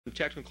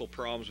technical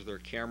problems with our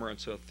camera, and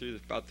so through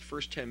about the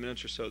first 10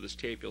 minutes or so of this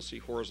tape, you'll see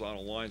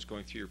horizontal lines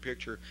going through your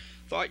picture.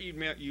 Thought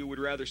you would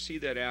rather see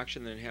that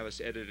action than have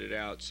us edit it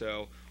out,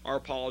 so our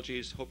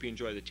apologies. Hope you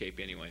enjoy the tape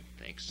anyway.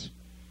 Thanks.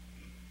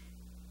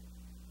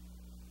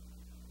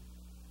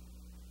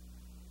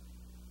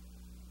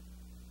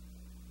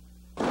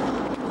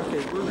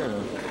 Okay, we're going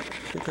to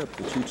pick up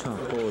the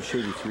two-top Polish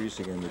 83s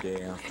again the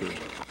day after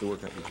the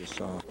workout we just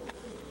saw.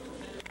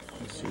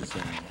 This is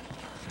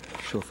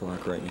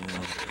Schofield right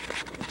now.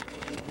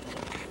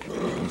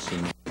 You can see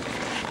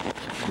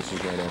this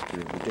is right after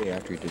the day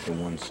after he did the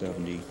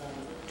 170,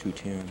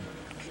 210.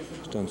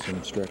 He's done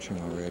some stretching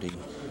already.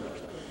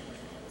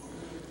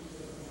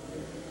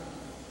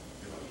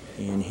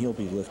 And he'll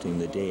be lifting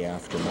the day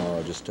after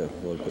tomorrow, just to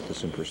really put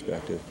this in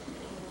perspective.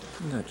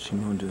 We got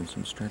Shimon doing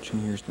some stretching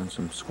here. He's done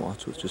some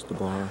squats with just the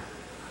bar.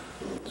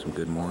 Some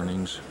good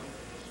mornings.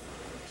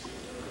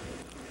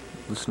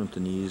 Loosen up the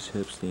knees,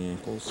 hips, the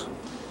ankles.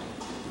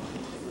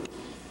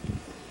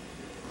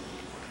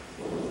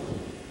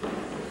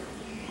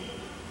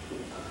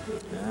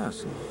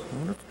 Yes, I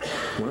wonder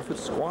if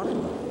it's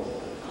squatting.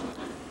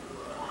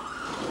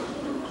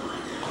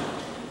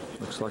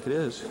 Looks like it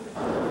is.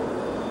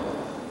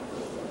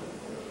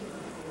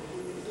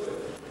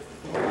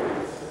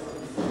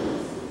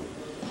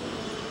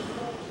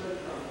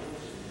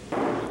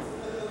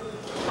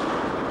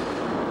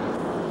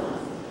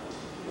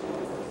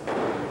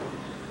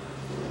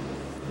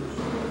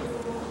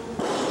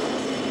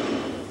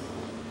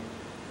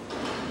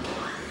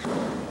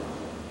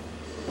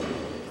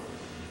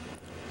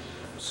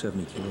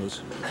 $70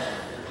 kilos.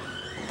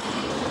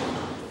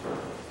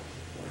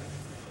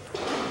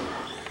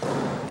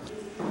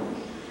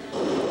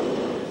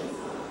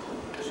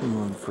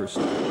 Shimon first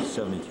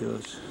 70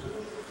 kilos.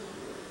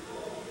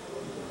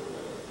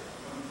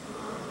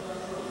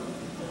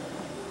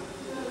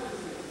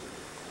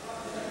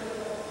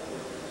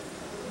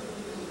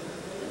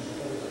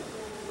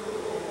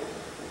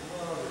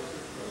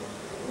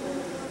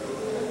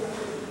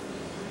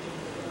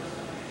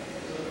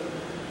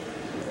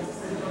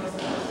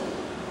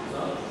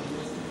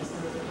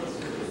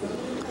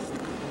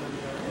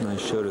 Nice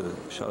shot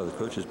of the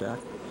coach's back.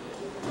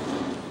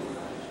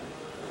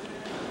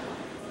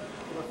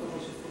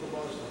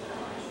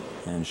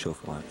 And show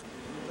flat.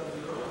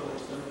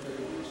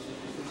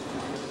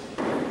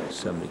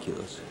 70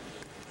 kilos.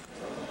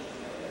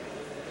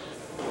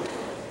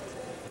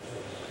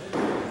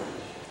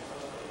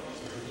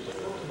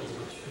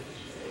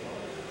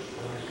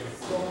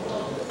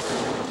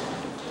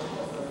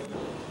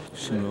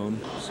 Shimon,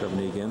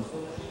 70 again.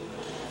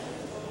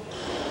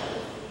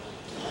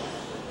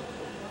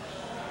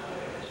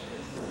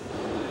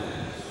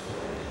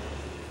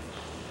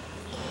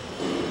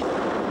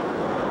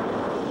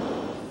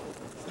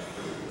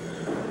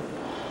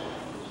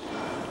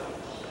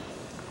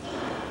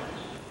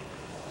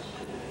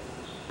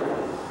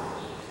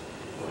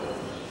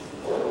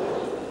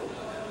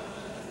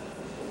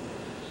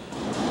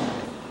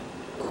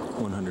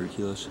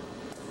 Kilos.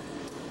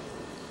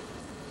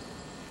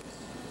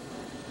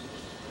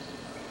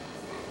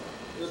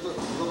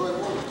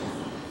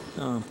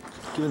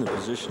 Given the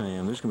position I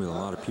am, there's going to be a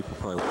lot of people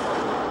probably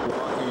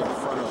walking in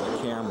front of the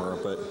camera,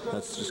 but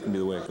that's just going to be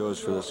the way it goes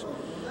for this.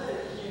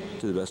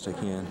 Do the best I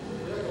can.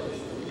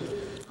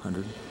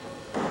 100.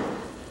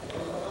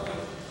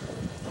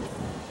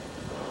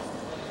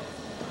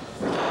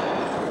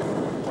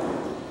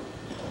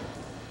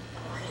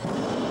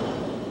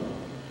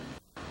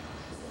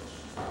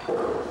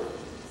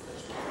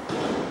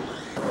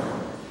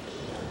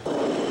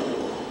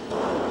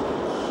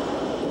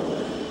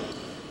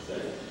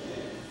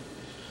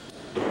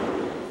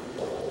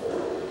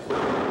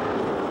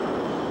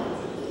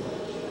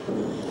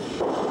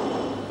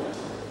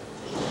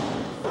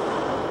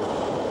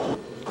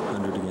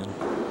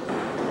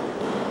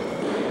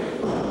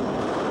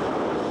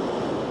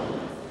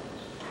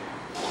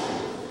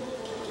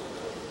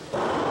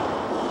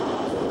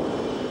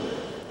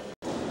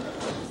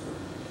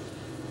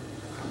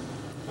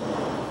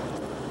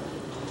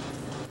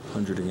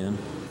 Again.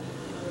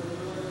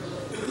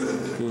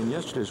 Okay, in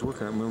yesterday's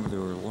workout, I remember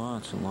there were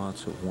lots and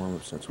lots of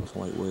warm-up sets with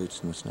light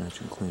weights in the snatch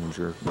and clean and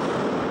jerk.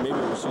 Maybe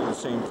we'll see the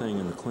same thing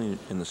in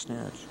the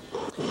snatch.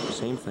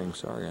 Same thing,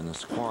 sorry, on the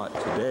squat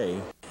today.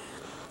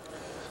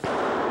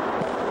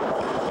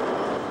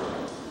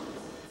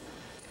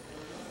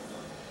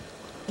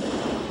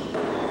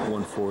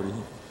 140.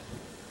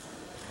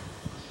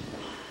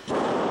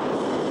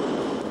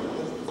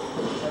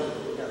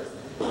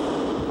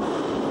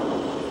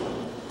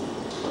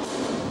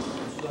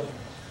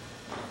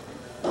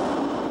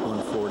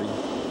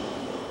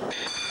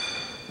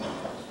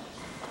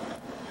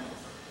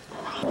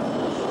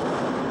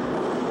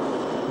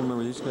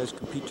 These guys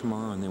compete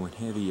tomorrow, and they went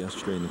heavy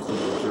yesterday in the clean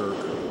and jerk.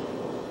 In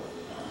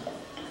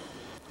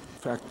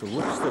fact, the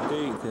lifts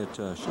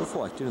that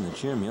Schofield did in the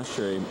gym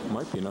yesterday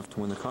might be enough to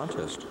win the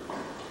contest.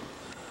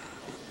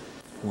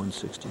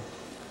 160.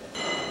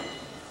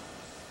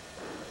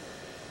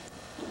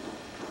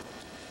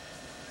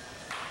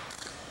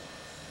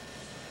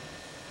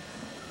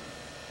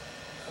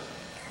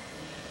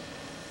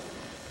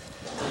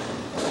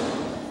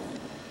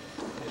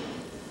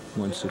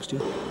 160.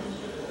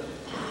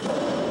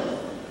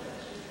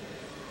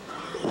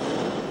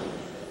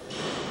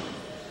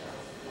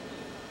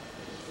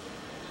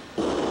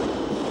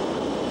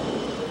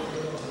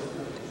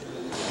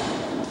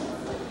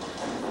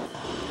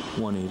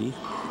 $180.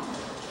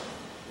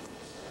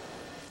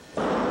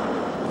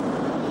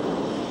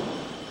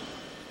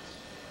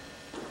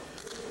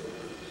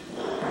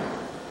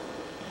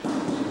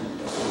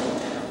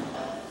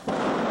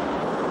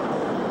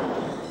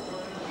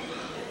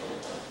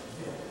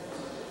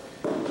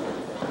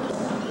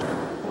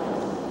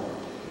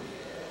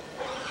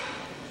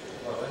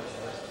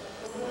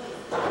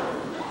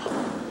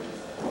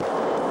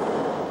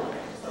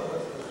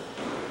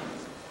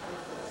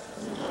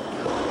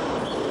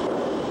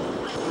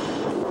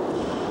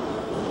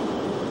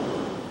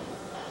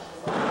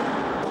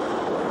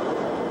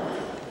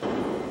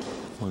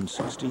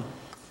 $160.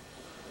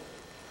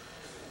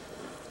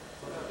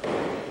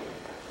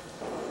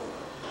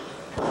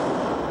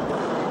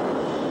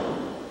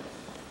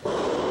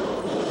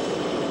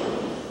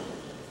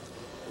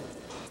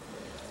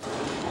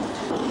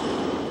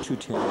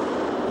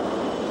 $210.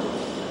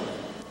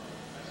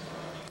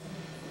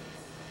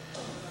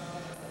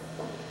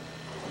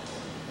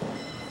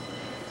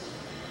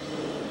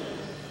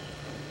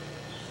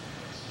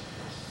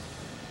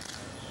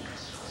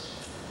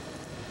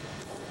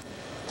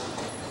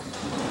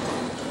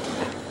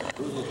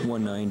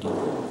 $190.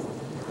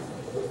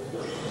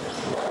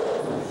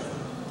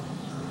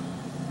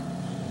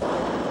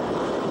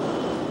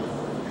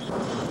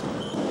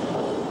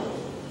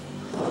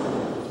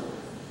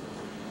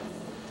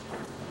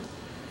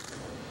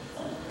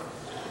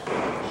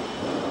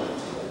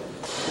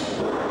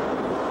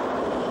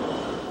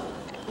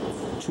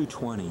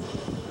 $220.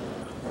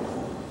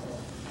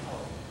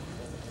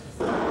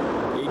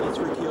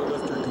 83 kilo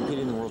lifter competing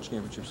in the World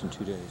Championships in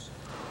 2 days.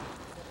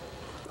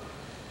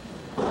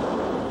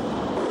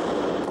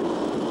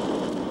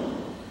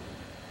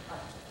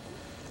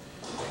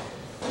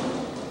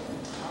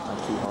 Not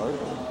too hard.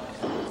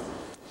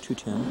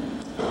 210.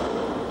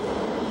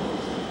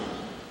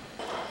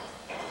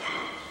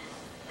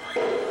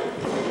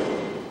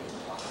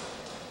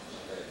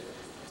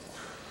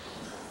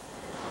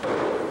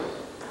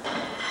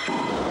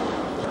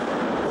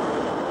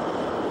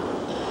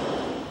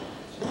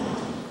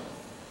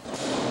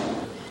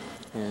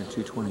 And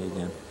 220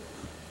 again.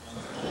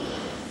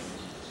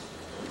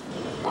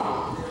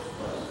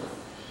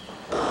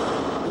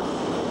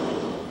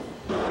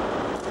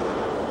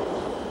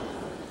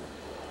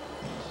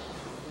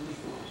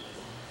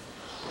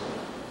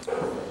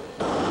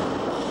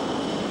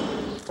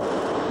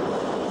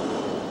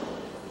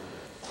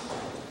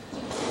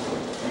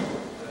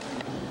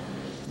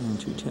 And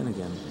 210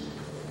 again.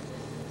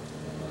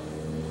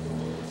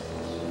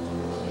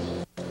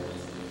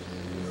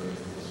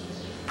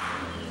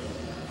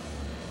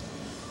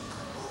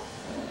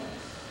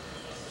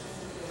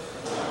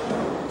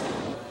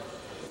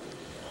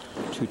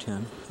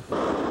 $210.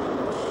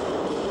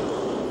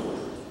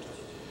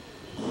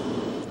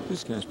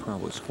 This guy's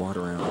probably squat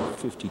around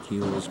 50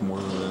 kilos more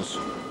than this,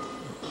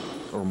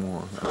 or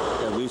more.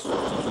 At least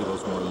 50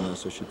 kilos more than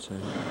this, I should say.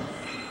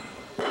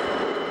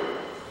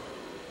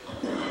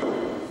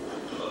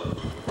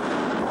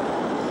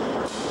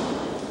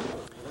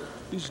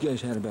 These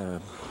guys had about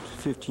a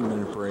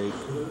 15-minute break,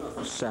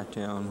 sat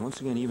down. Once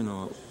again, even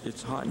though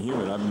it's hot and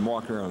humid, I've been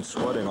walking around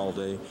sweating all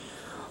day.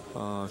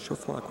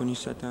 Schoflock, when he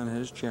sat down, had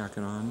his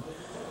jacket on.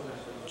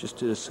 Just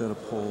did a set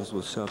of pulls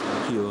with 7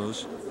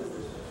 kilos.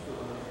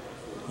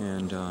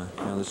 And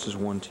now this is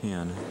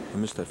 110. I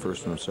missed that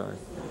first one, I'm sorry.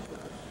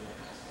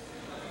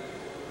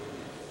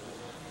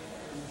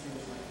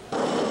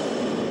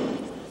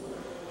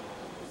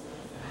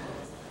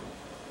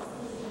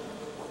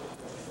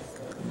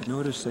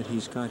 Notice that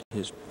he's got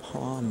his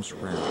palms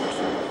wrapped.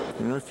 I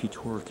don't know if he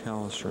tore a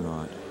callus or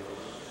not.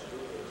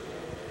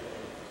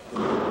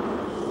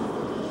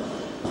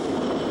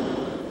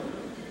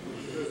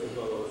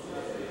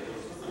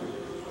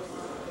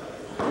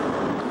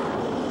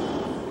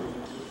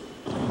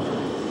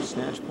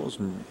 Snatch pulls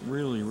and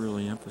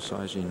really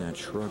emphasizing that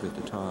shrug at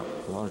the top.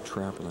 A lot of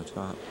trap on the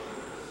top.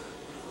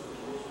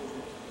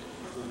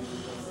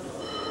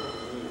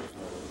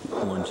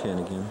 110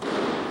 again.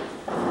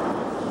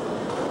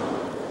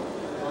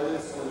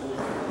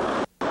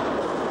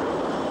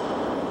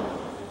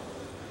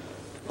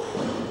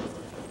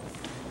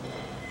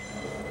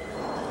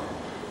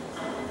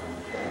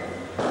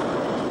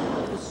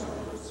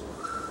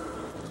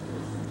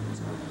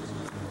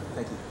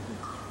 Thank you.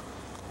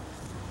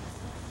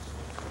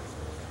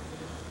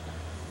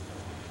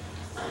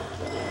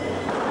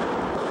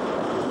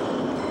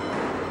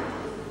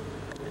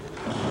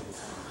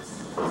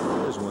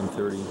 There's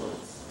 130.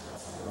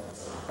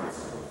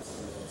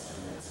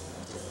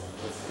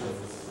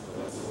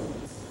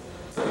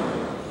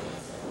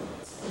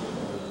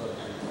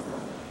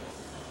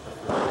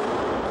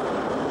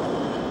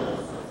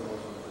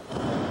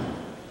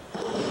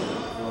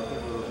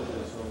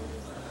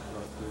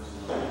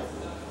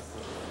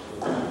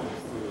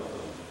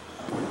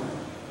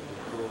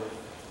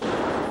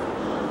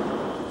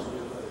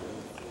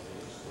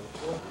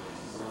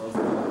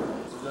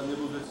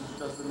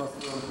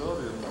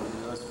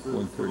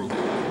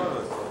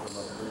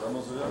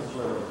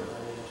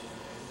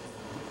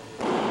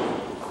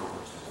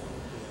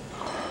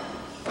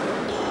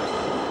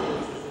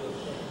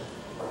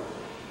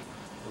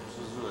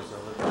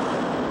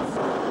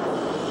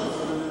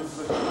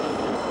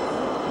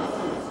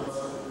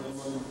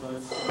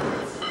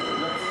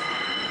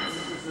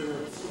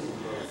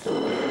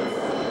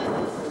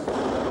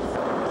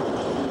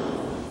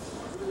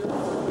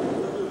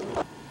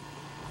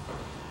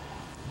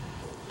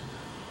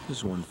 This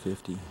is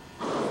 150.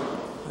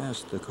 I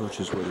asked the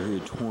coaches whether he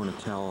had torn a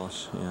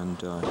talus, and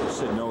he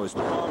said no, his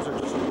palms are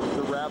just,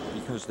 they're wrapped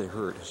because they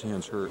hurt. His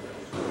hands hurt.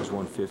 It was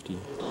 150.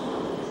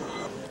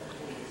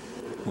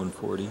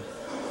 140.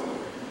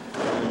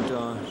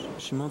 And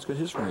Shimon's got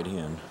his right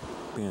hand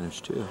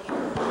bandaged too.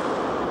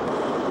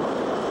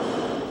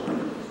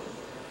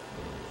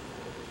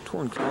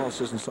 Torn callus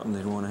isn't something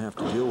they'd want to have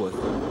to deal with in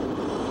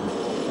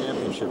the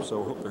championship,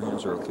 so I hope their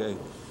hands are okay.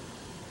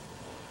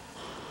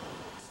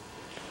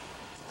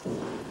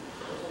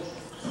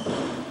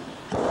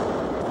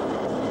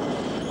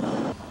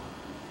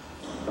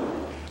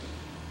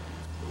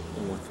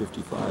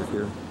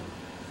 Here.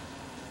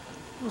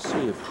 We'll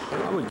see if,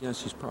 I would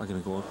guess he's probably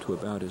going to go up to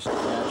about his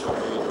catch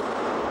weight.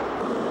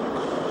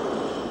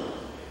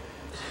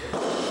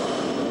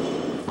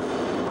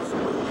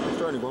 He's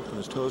starting to go up on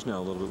his toes now a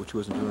little bit, which he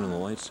wasn't doing in the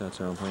light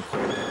sets, I don't think.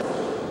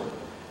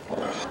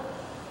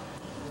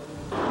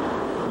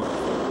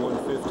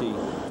 150.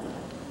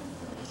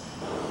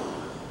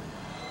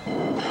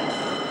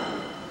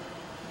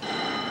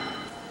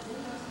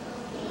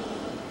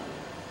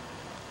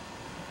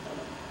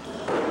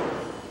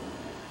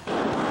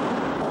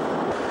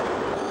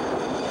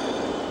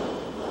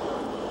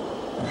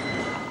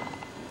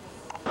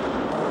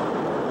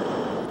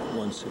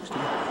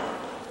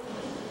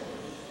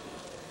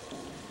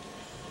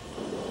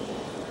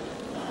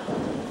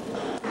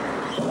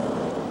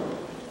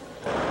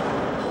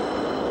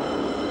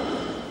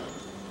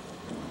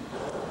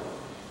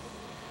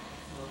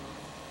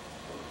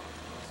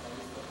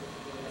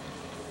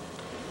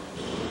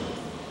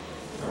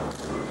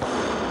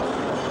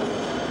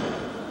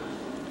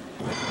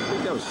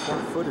 That was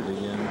flat-footed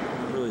again,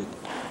 really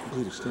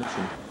complete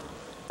extension.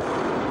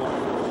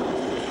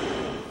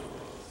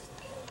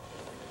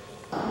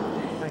 I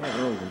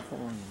haven't really been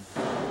following him.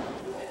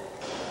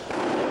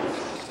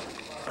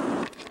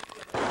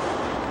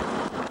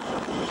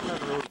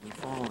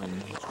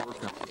 His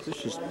workout. This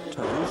is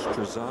Tadeusz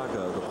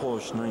Drzaga, the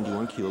Polish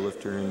 91 kilo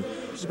lifter, and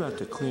he's about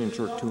to clean and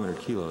jerk 200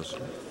 kilos.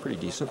 Pretty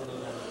decent.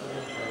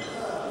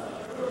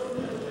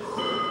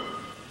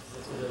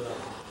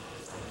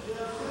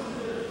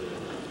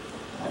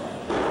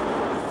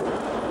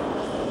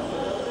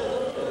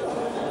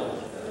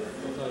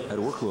 Had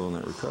to work a little in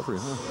that recovery,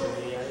 huh?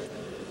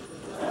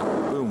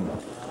 Boom.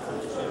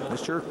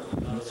 Nice jerk.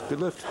 That's a good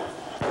lift.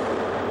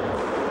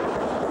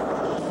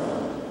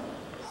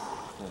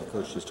 The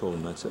coach just told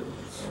him that's it.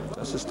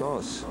 That's just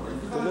us.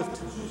 Good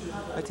lift.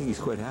 I think he's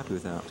quite happy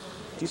with that.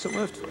 Decent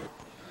lift.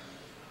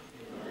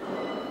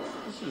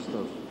 This is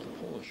the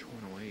Polish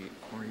 108,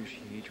 Mariusz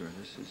Hydra.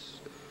 This is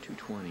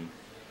 220.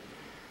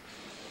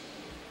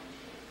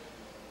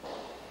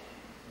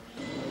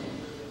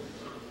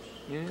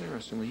 Yeah,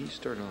 interestingly, he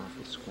started off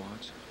with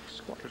squats.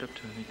 Squatted up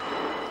to, I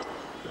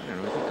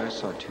don't know, I think I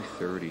saw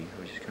 230.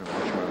 I was just kind of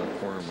watching out of the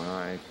corner of my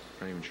eye.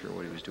 Not even sure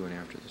what he was doing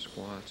after the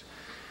squats.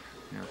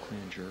 Now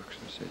clean jerks,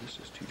 I say this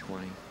is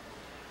 220.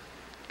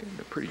 Getting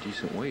a pretty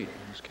decent weight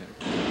in this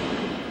category.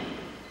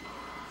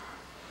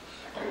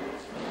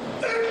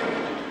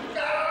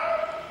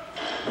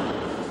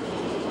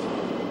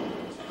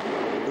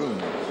 Boom.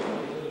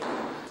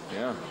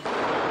 Yeah.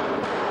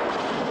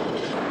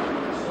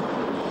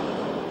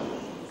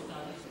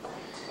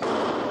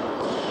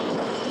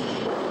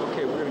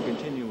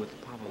 Continue with the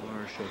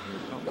Pavalara show here.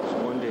 It's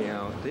one day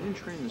out. They didn't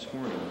train this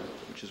morning,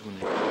 which is when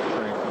they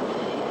train.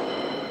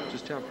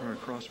 Just out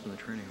across from the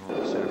training hall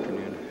this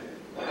afternoon.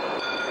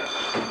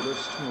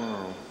 Lifts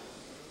tomorrow.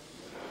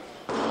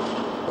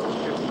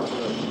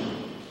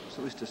 It's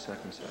at least a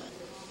second set.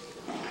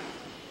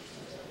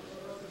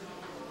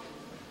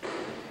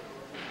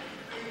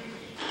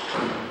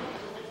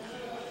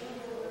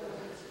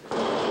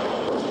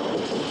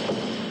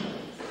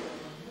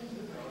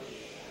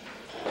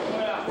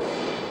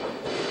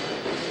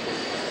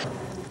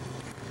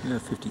 Yeah,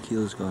 50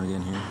 kilos gone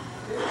again here.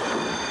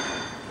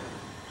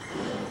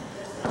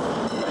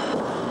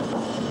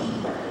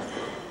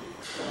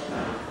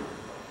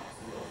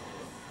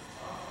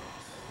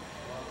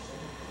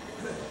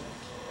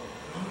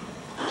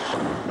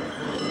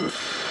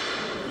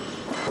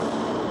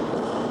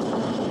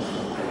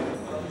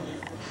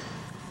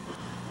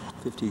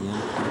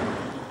 Again.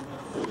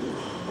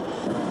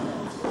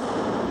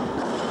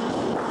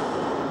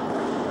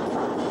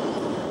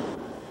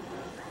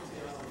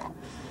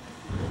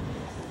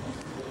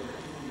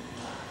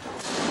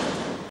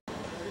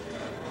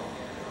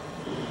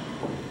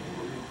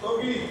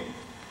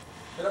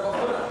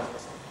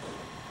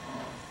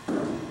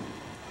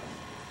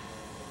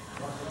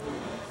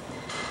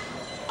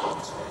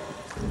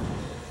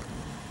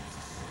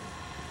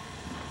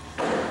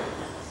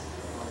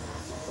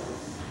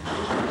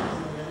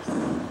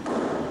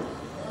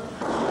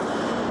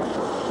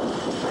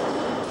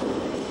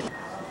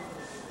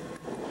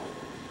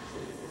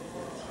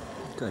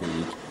 Got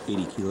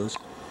 80 kilos.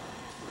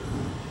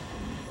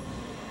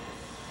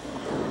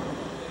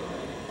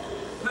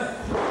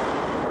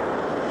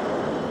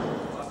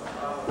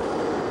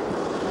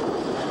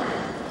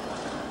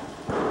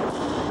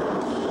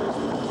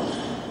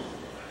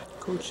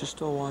 Coach is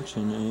still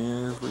watching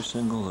every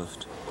single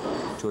lift.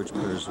 George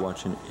Peters is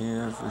watching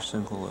every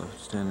single lift,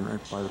 standing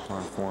right by the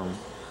platform,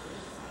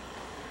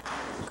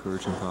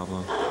 encouraging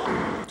Pablo,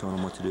 telling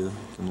him what to do,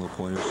 giving little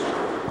pointers.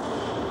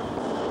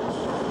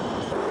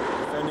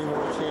 Defending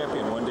world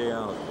champion, 1 day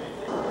out.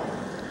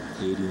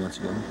 80 once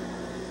again.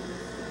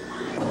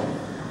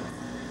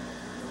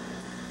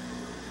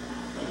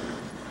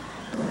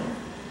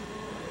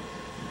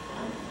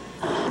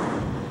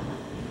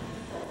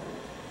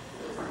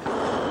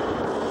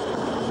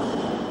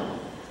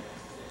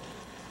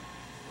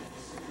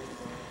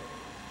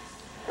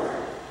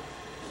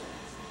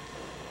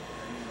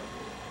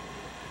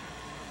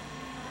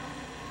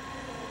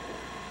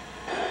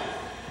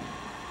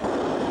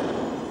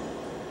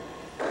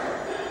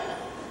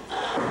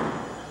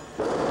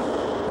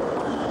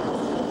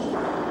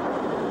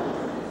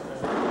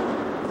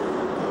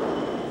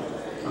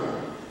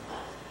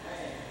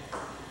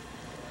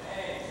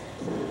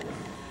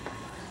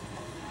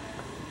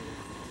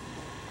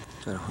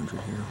 Got 100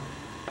 here.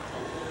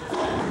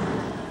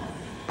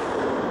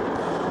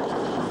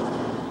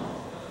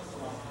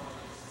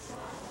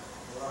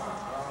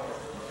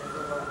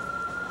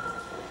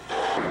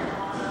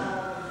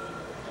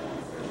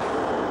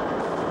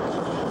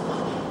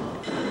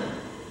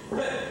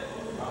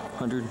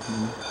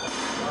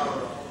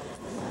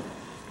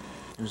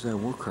 There's that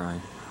war cry.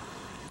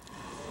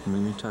 I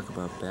mean, you talk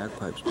about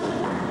bagpipes,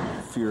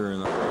 fear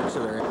in the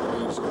so they're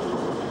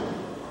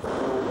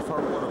if I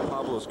were one of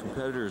Pablo's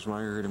competitors, when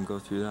I heard him go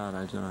through that,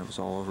 I know I was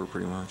all over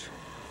pretty much.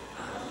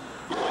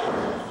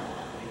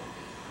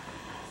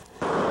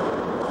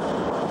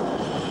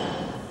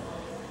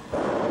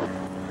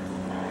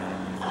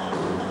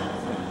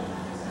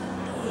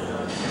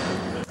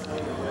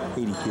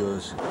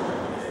 Kilos.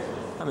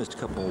 I missed a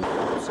couple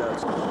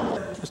sets.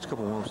 Missed a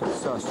couple warm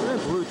sets. Stan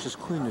Blue just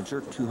cleaned a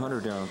jerk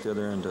 200 down at the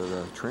other end of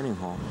the training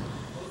hall.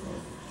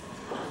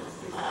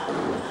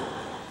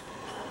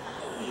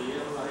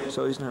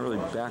 So he's not really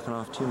backing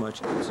off too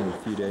much. It's in a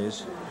few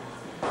days.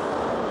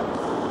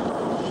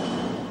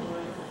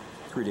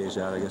 3 days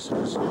out, I guess it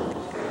is.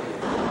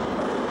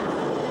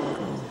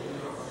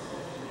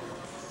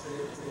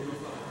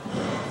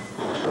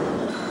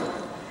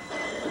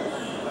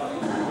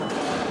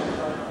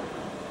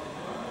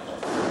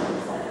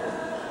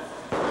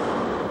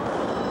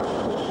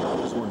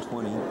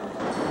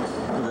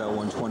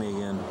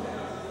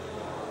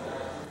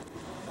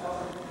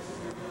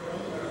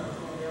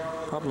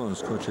 Pablo and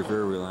his coach are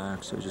very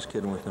relaxed. I was just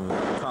kidding with them.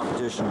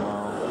 Competition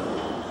tomorrow.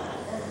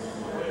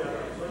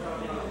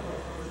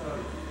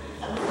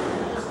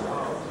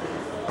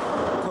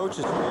 Coach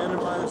is standing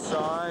by the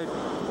side,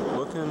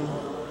 looking,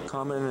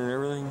 commenting and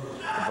everything.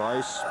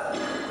 Advice.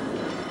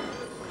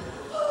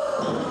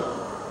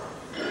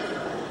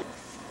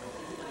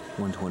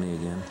 $120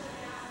 again.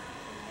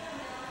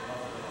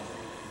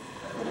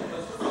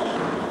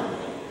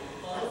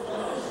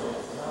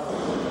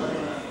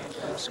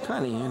 It's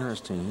kind of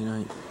interesting, you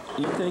know.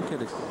 You'd think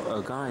that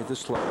a guy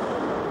this level,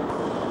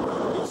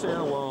 he'd say,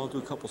 oh, well, I'll do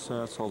a couple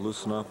sets, I'll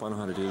loosen up, I know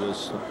how to do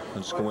this,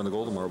 I'm just going to win the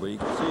gold tomorrow. But you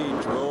can see,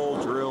 drill,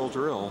 drill,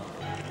 drill.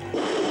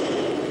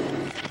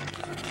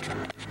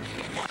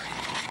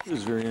 This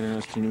is very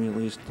interesting to me, at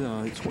least.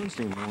 It's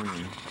Wednesday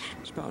morning.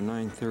 It's about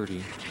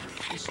 9:30.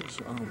 This is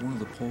one of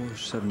the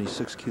Polish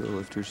 76 kilo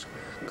lifters,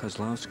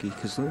 Kozlowski.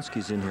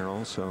 Kozlinski's in here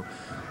also.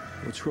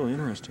 What's really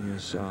interesting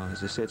is,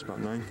 as I say, it's about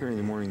 9:30 in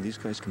the morning. These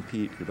guys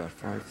compete at about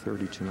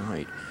 5:30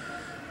 tonight.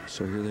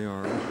 So here they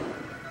are,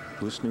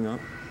 loosening up.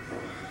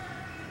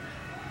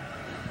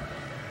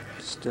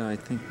 Just, I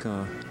think,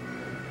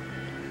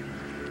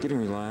 getting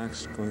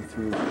relaxed, going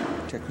through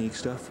technique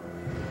stuff.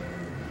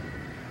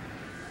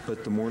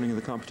 But the morning of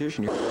the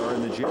competition, here they are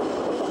in the gym.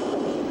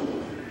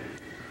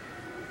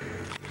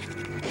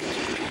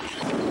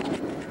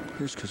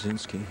 Here's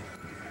Kaczynski,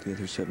 the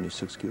other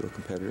 76 kilo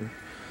competitor.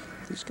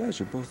 These guys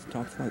are both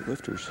top flight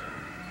lifters.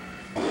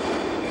 You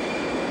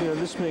know,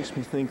 this makes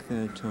me think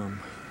that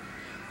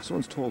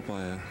someone's told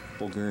by a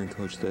Bulgarian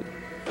coach that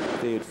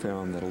they had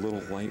found that a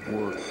little light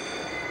work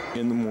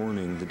in the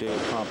morning, the day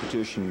of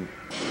competition,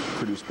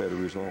 produced better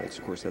results.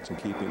 Of course, that's in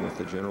keeping with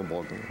the general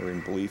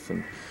Bulgarian belief,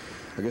 and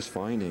I guess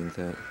finding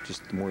that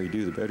just the more you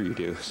do, the better you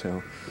do.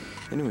 So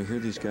anyway, here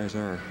these guys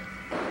are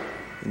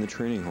in the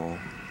training hall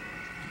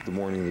the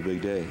morning of the big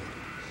day.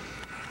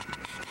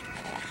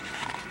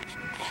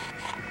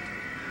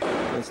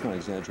 Let's not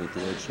exaggerate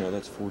the edge. Now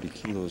that's 40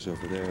 kilos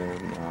over there,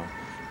 and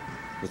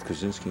with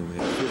Kaczynski we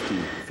had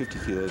 50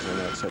 kilos on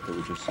that set that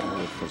we just saw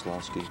with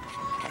Kozlowski.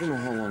 I don't know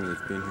how long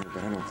they've been here,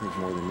 but I don't think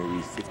more than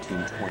maybe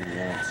 15, 20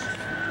 minutes.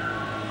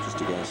 Just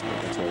a guess,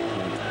 but that's all I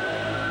think.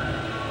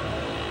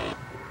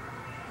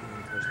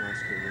 And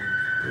Kozlowski,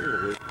 a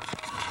little weight.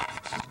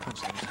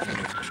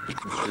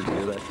 I'm sure you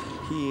hear that.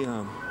 He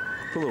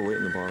put a little weight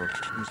in the bar.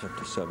 He's up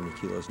to 70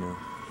 kilos now.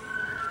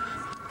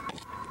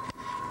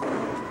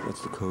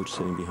 That's the coach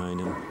sitting behind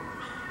him.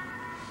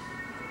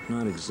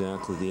 Not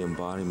exactly the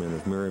embodiment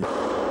of Mary.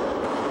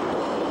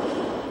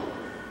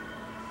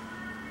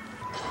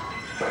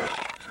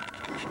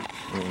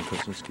 And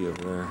Kaczynski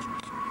over there.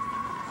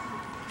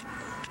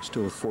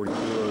 Still with 40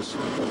 kilos.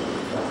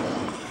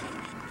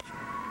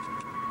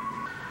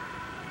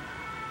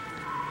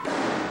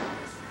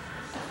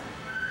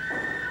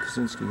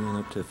 Kaczynski going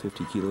up to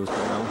 50 kilos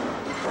now.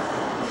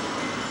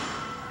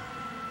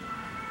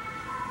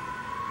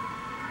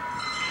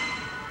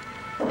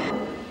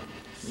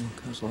 And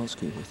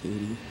Kozlowski with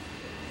 80.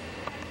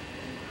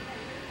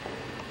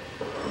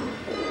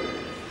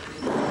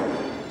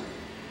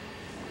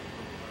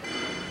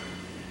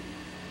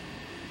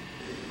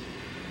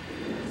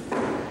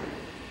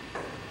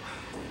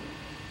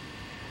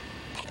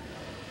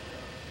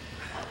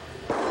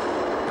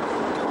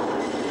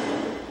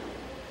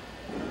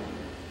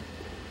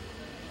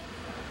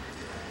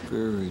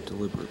 Very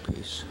deliberate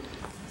pace.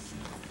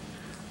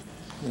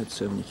 At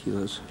 70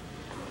 kilos.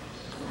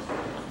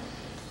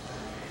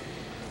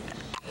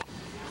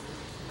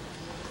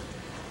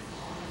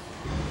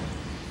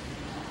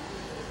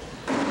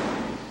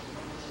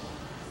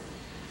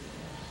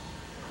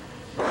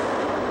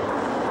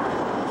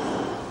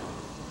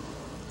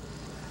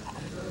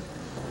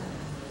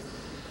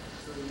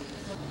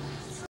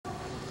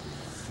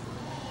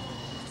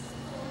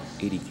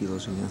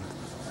 Kilos again.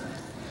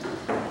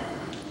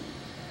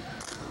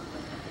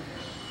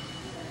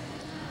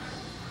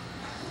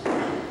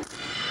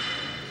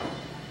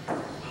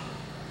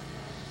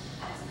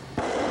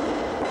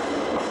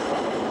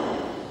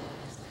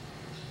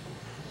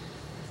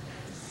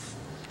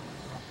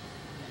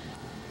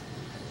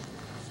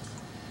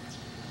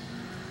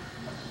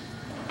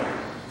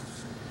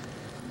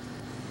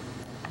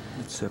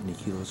 It's 70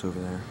 kilos over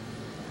there.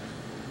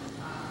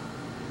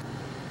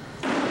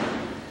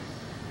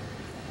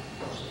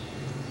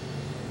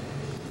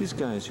 These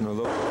guys, you know,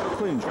 they'll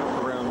clean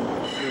jump around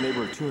in the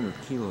neighborhood of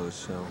 200 kilos,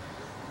 so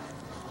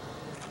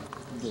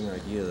get an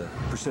idea of the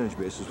percentage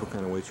basis, what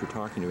kind of weights we're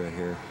talking about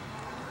here.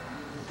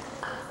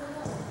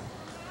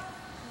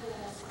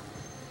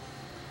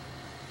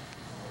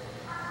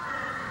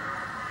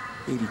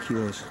 $80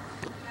 kilos.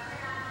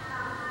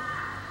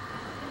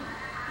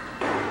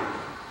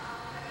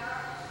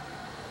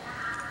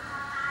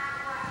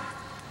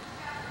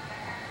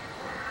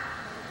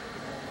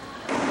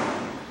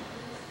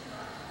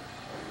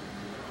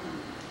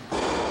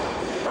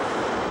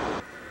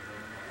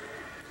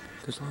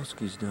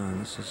 Kozlowski's done.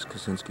 This is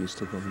Kaczynski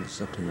still going.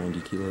 This up to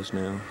 90 kilos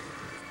now.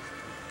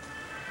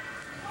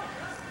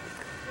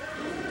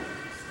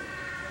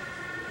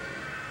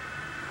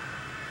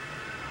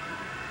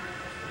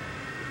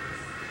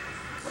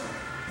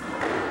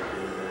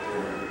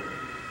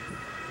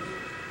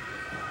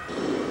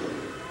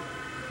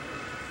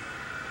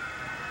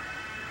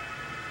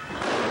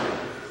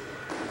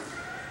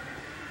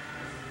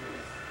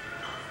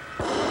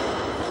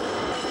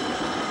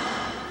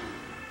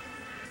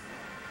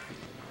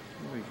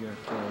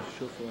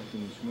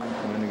 Showflacking this morning,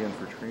 coming in again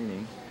for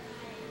training.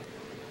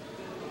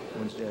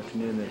 Wednesday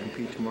afternoon, they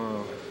compete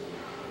tomorrow. I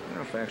don't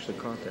know if I actually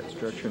caught that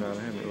stretch or not.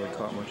 I haven't really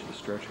caught much of the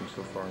stretching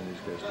so far, and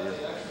these guys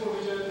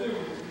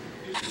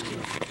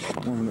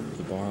do. Warming up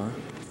the bar.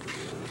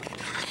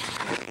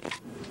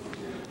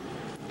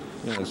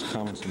 Yeah, those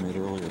comments I made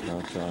earlier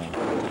about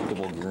the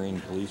Bulgarian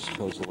police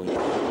supposedly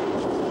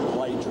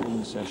light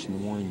training session in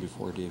the morning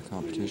before a day of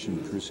competition,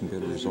 producing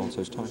better results. I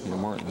was talking to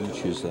Martin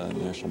Leach, who's the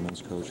national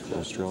men's coach for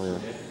Australia,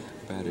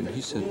 about it, and he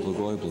said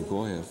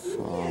Blagoyev,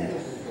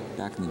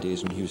 back in the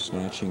days when he was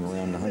snatching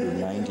around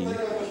 190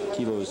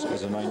 kilos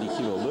as a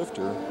 90-kilo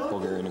lifter,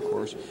 Bulgarian of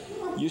course,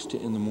 used to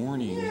in the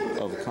morning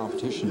of a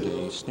competition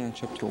day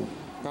snatch up to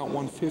about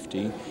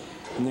 150,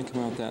 and then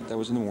come out that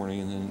was in the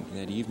morning, and then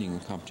that evening in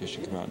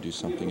competition come out and do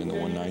something in the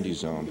 190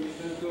 zone.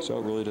 So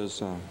it really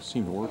does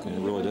seem to work, and it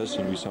really does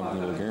seem to be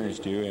something the Bulgarians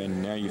do,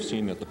 and now you've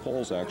seen that the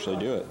Poles actually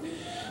do it.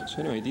 So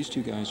anyway, these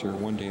two guys are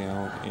one day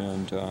out,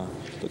 and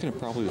looking at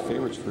probably the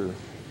favorite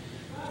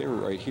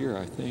right here,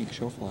 I think,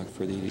 Shoflak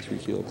for the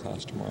 83-kilo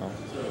class tomorrow.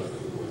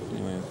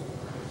 Anyway,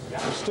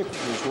 I'll stick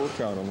with his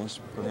workout unless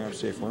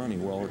perhaps if Ronnie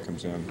Weller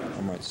comes in.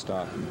 I might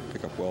stop and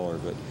pick up Weller,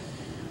 but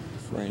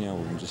for right now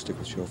we're going to just stick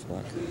with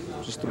Shoflak.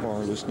 Just the bar,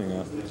 loosening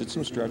up. Did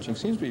some stretching.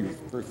 Seems to be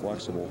very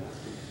flexible.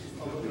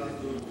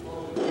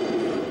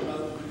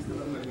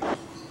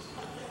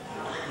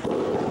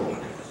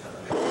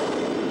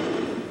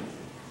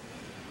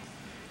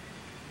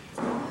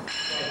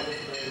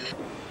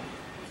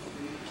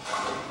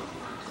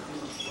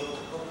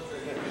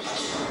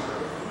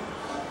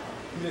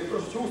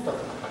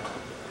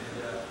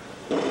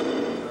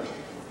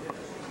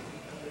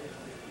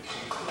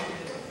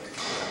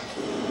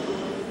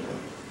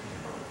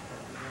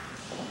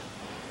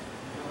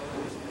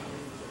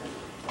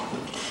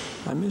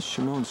 I missed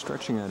Shimon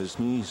stretching out his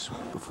knees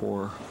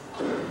before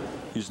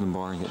using the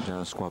bar and getting down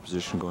in squat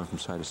position, going from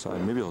side to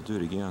side. Maybe I'll do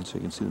it again so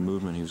you can see the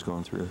movement he was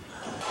going through.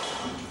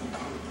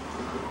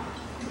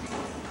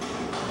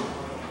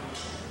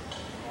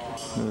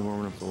 Really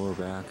warming up the lower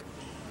back,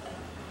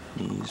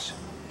 knees.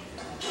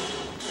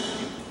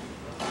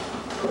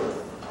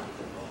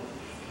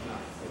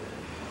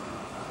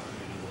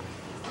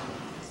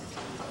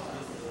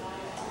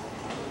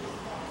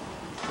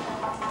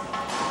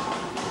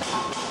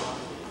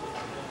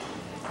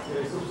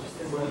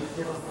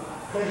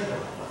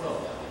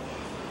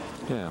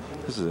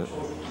 is it.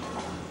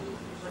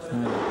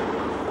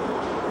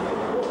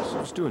 So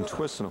he's doing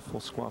twists in a full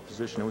squat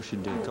position. I wish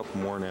he'd do a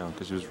couple more now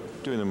because he was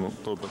doing them a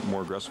little bit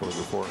more aggressively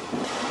before.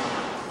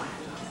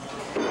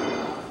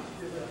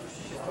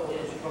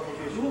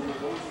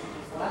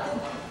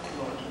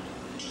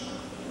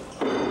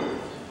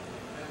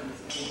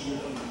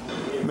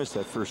 I missed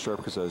that first sharp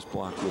because I was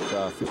blocked with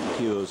 50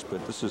 kilos,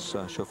 but this is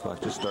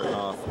Shofak just starting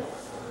off.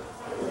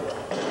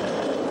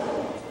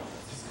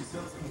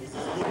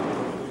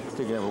 I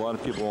think I have a lot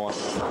of people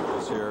watching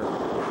this here.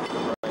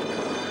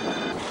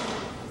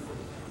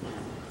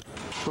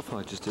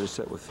 Shofak just did a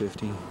set with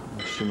 50.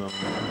 Shimon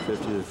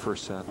 50 the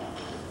first set.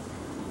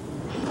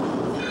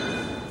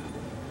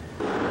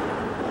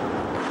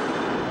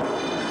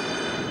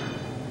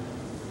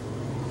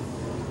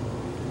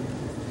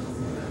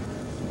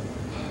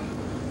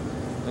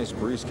 Nice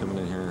breeze coming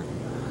in here.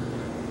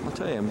 I'll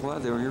tell you, I'm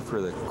glad they were here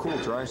for the cool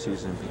dry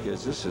season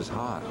because this is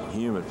hot,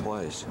 humid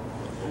place.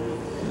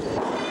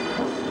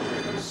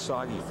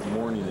 Soggy from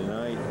morning to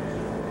night.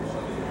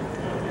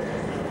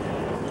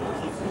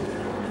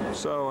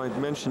 So I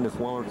mentioned if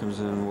Weller comes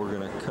in, we're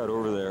going to cut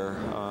over there.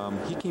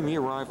 He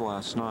arrived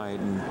last night,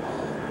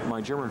 and my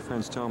German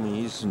friends tell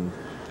me he's in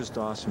just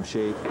awesome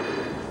shape.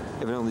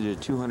 Evidently did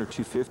 200,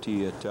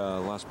 250 at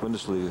last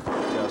Bundesliga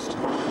test.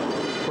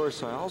 Of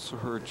course, I also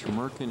heard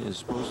Tremerkin is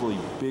supposedly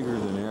bigger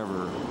than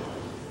ever.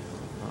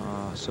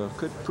 So it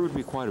could prove to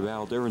be quite a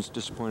battle. Everyone's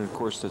disappointed, of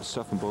course, that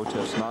Stefan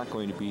Botef's not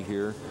going to be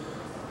here.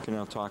 We can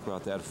now talk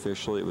about that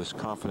officially. It was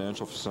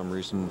confidential for some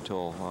reason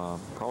until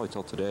probably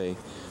till today.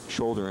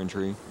 Shoulder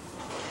injury.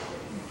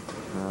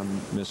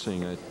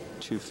 Missing a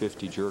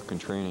 250 jerk in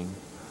training.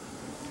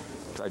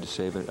 Tried to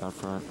save it out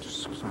front.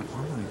 Just the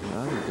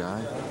other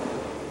guy.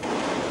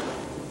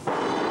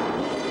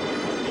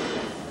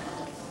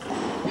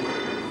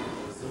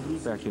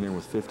 Back in there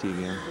with 50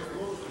 again.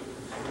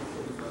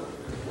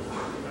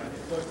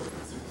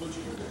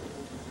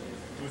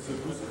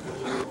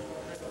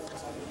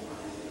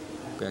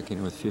 Back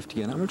in with 50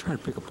 again. I'm going to try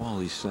to pick up all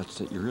these sets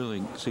that so you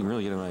can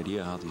really get an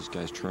idea how these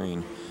guys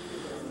train.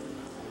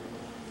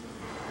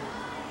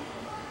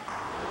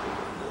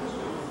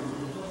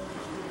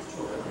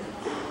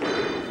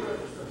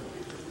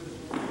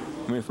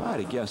 I mean, if I had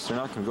to guess, they're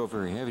not going to go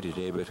very heavy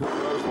today, but who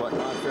knows what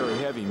not very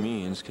heavy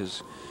means,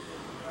 because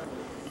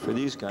for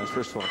these guys,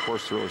 first of all, of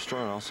course, they're really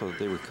strong. Also,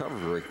 they recover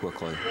very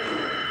quickly.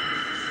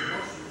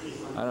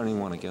 I don't even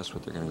want to guess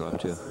what they're going to go up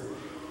to.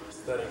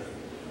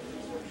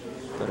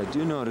 But I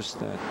do notice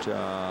that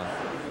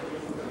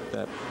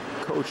that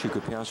coach who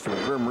could pass for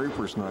the Grim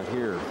Reaper's not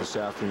here this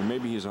afternoon.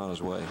 Maybe he's on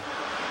his way.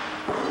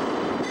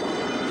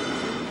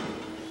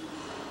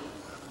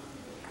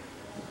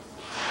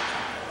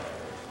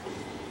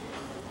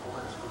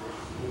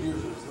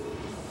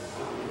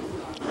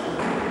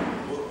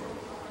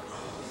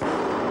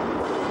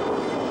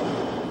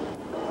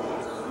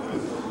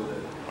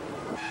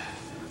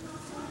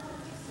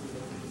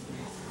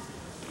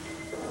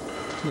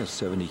 He has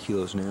 70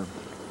 kilos now.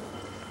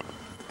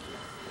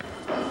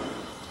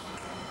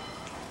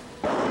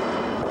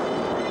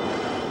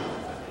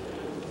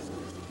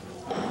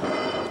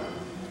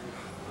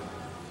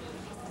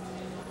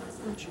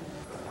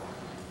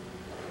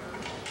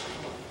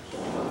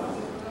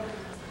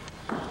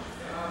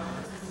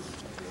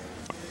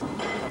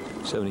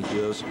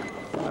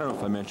 I don't know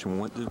if I mentioned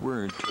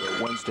we're into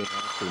Wednesday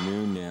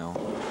afternoon now,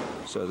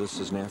 so this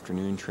is an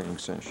afternoon training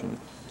session.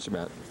 It's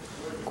about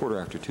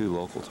 2:15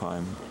 local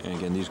time, and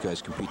again, these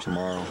guys compete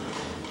tomorrow,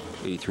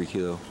 83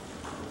 kilo.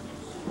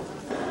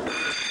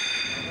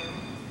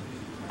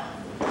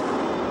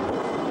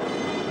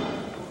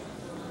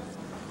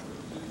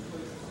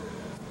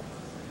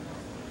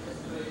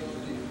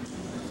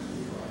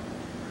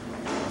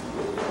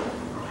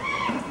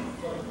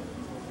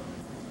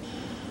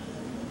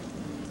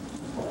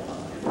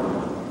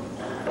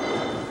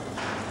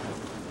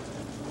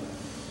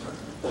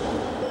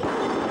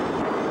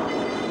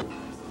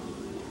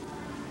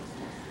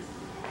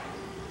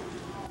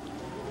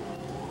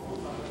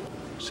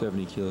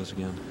 $70 kilos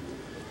again.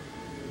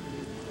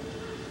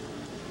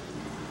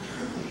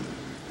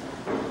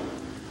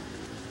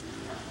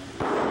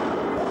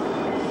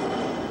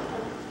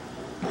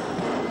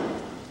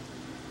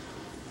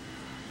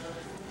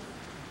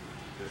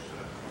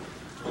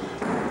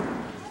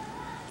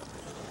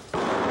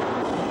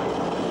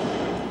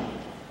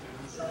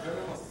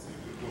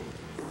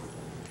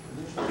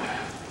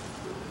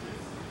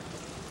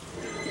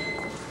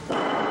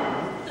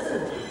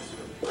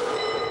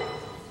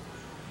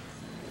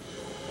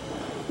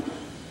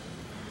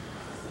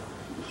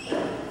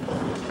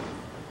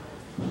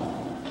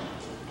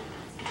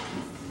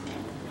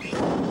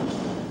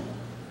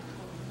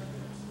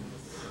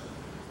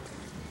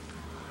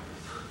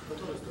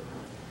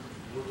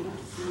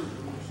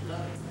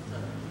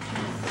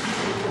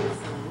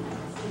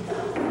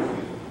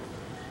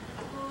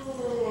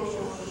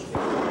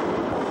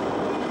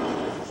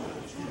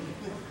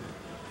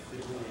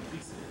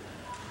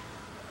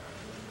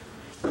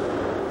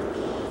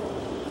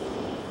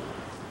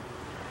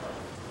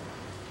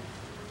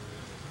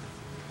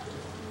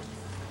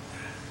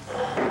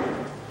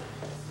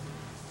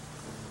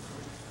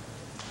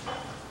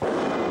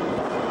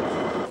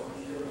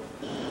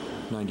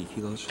 90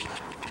 kilos.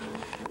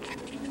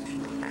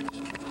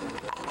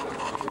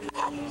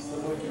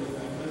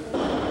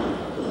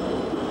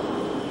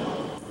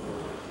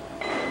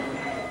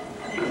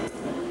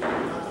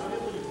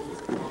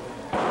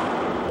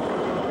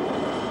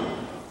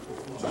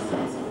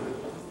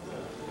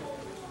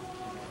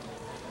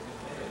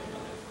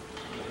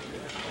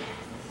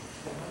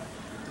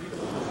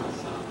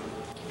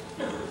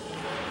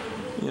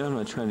 Yeah, I'm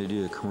not trying to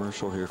do a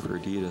commercial here for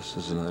Adidas. This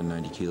is another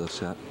 90 kilo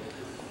set.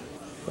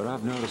 But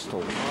I've noticed a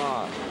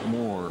lot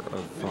more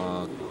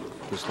of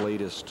this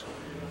latest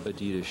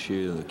Adidas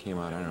shoe that came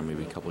out, I don't know,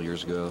 maybe a couple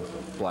years ago.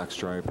 Black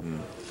stripe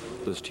and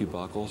those two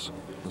buckles,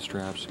 the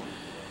straps.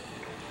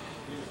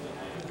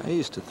 I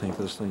used to think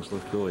those things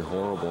looked really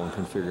horrible and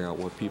couldn't figure out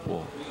what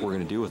people were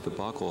going to do with the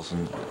buckles.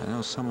 And I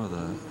know some of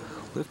the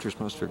lifters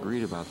must have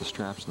agreed about the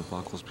straps and the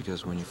buckles,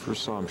 because when you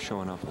first saw them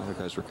showing up, a lot of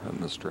guys were cutting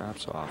the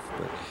straps off.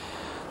 But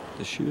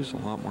the shoe's a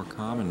lot more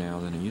common now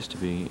than it used to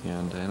be,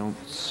 and I don't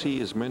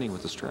see as many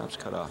with the straps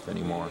cut off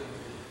anymore.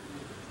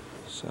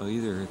 So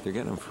either they're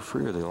getting them for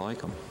free or they like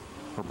them,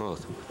 or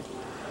both.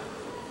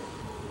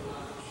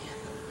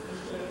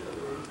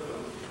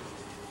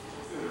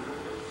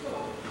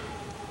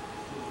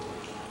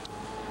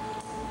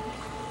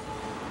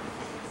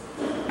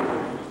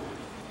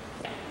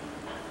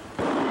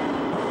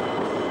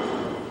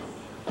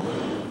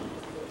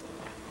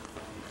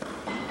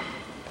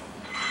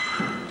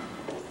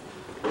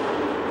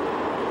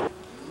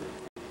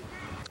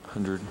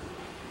 $100.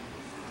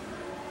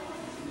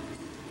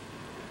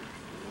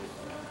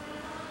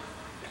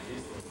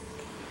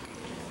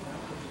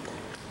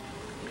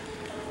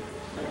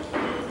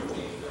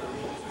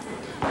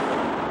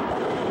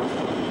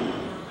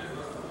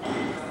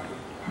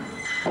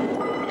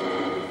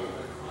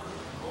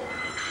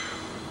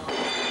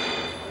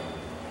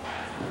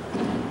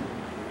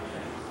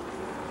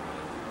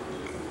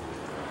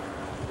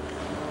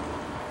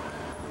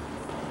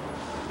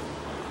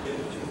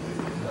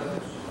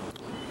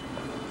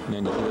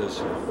 $90 kilos.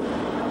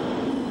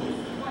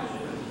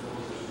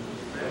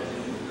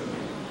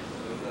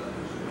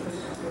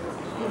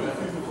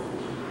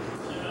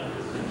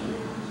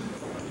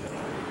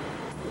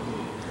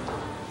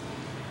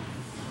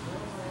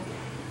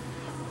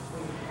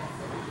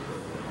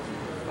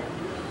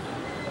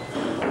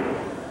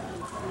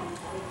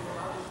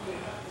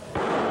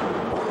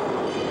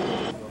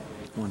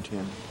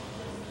 $110.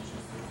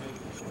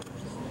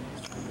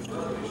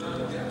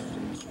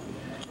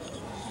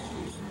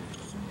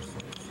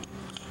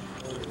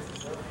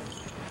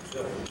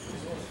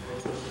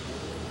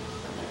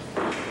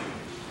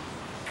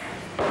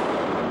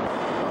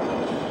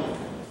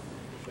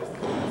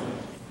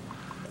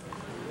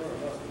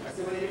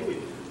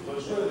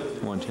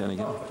 $110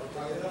 again.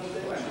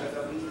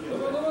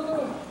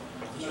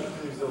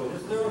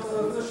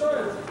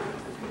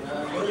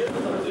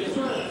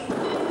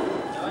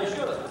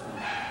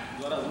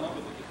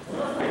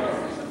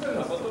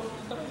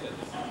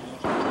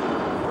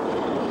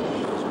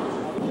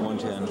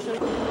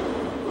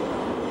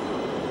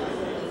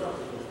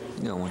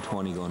 You got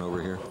 120 going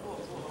over here.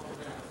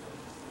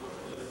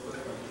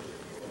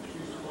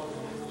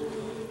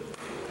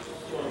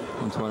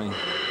 $120.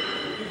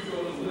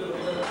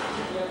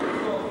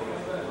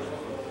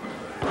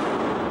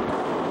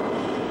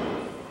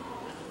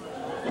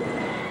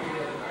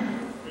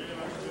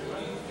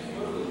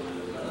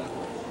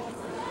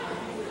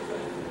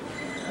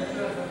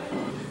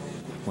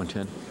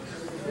 $110.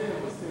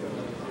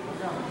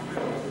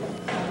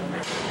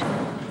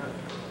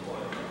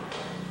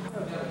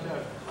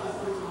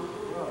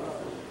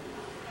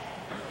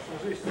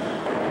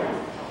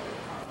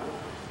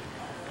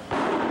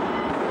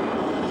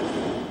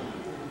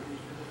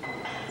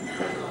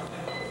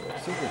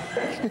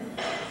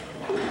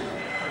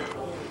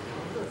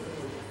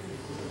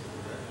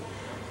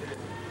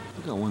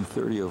 We got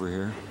 130 over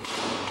here.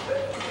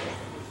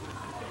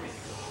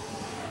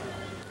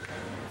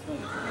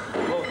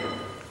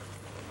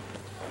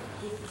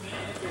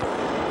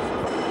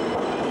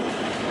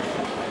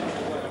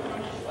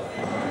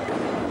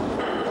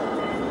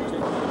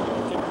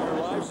 Taking their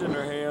lives in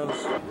their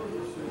hands.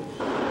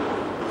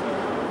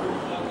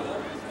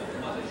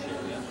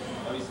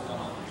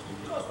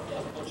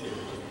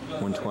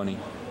 $120.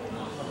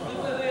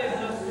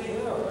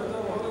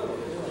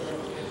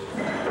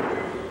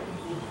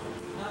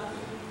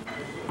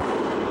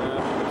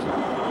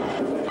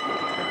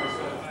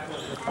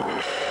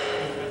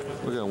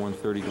 We got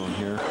 130 going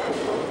here.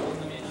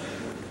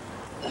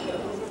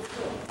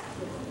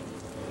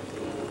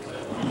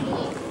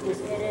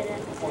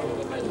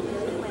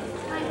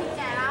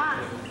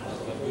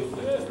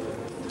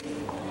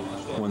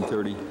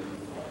 $130.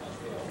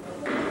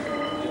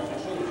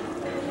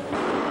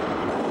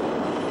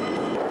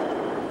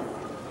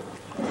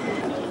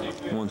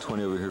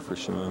 $120 over here for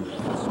Shimon.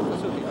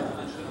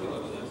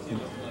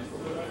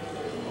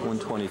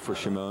 $120 for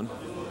Shimon.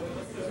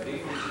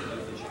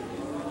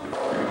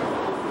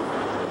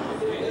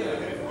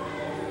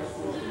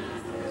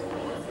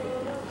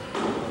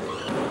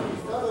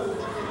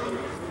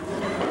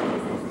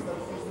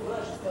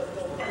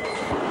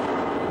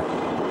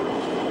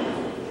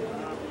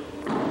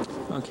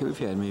 Okay, we've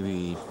had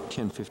maybe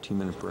 10-15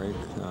 minute break.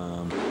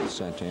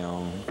 Sat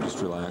down, just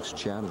relaxed,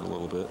 chatted a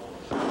little bit.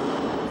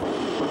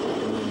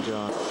 And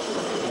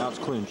now it's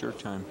clean and jerk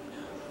time.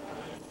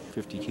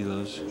 50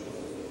 kilos.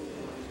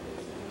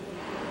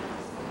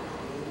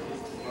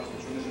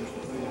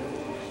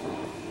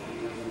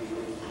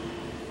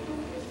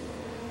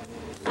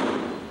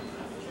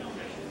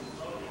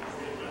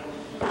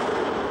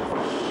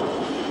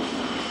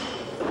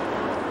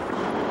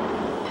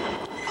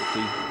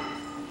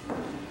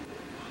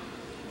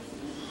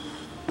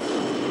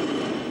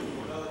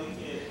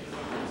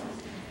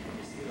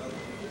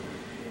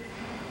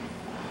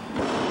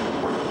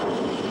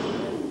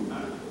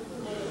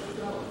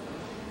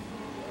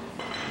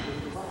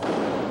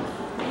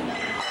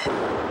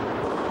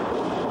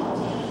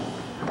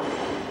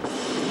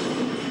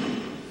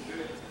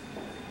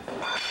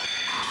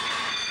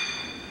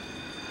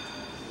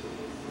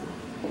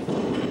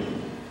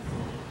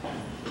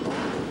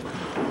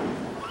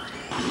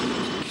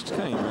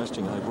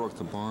 I broke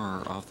the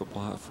bar off the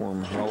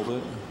platform, held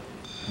it.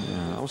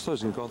 Yeah, I was thought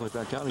he was going to go all the way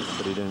back down again,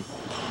 but he didn't.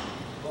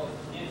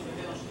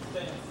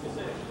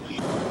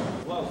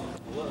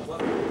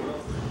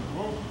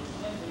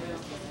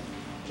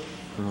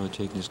 Really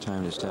taking his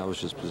time to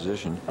establish his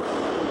position.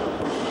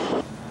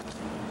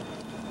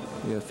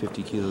 We got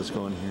 50 kilos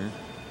going here.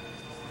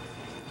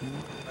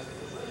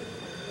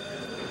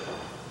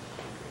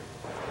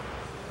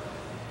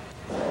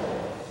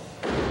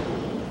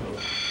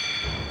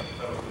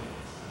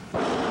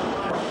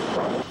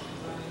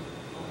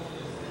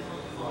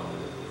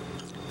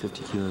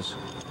 50 kilos.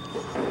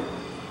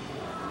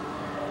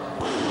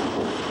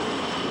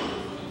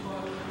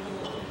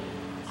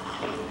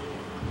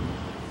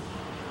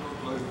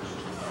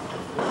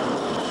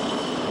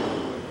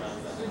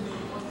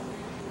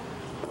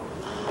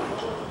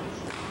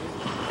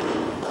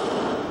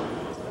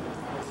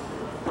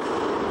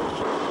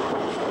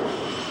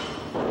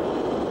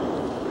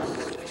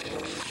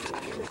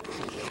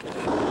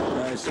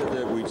 I said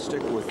that we'd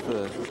stick with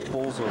the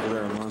poles over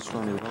there unless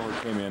Ronnie Weller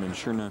came in, and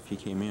sure enough, he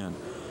came in.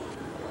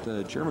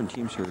 The German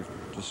teams here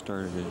just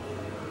started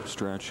to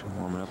stretch,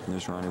 warming up, and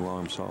there's Ronnie Weller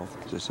himself.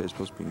 As I say, he's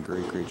supposed to be in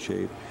great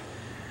shape.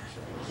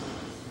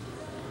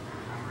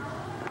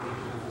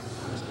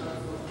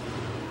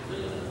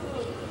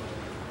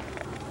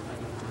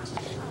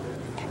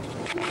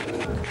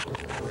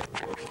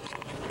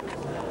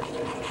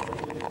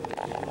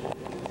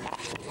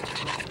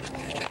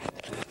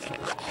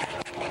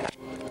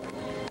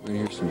 We're gonna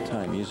hear some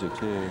Thai music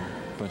too.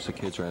 A bunch of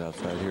kids right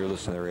outside here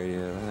listening to the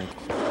radio, I think.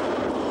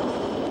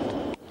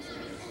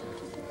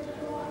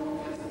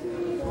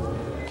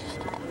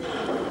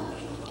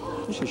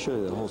 I should show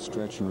you the whole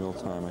stretch in real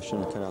time. I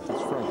shouldn't have cut out.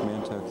 That's Frank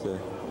Mantek, the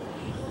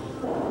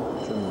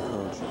German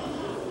coach.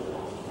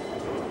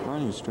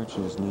 Ronnie was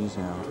stretching his knees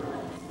out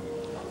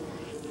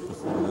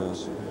before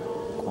this,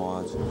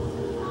 quads.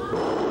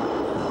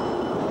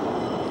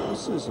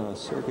 This is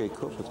Sergei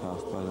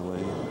Kopatov, by the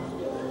way,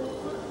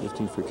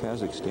 lifting for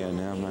Kazakhstan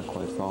now. I'm not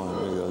quite following.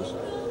 There he goes.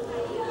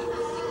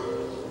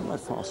 I might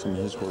follow some of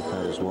his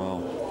workout as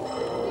well.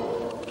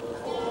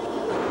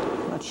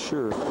 I'm not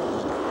sure,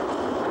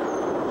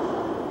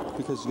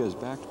 because he goes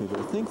back to me, but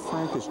I think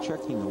Frank is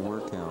checking the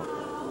workout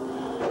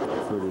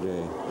for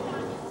today.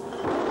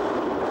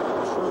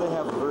 I'm sure they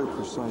have a very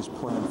precise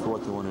plan for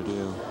what they want to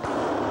do.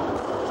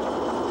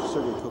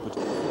 Sergei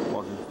Kopatov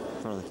walking in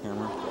front of the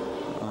camera.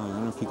 I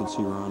don't know if you can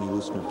see Ronnie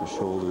loosening up his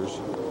shoulders.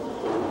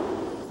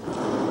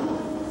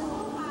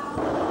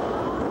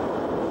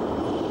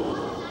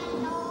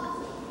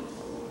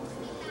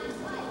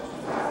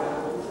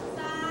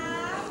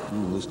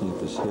 And loosening up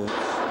his hips,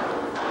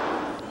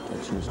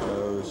 touching his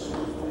toes.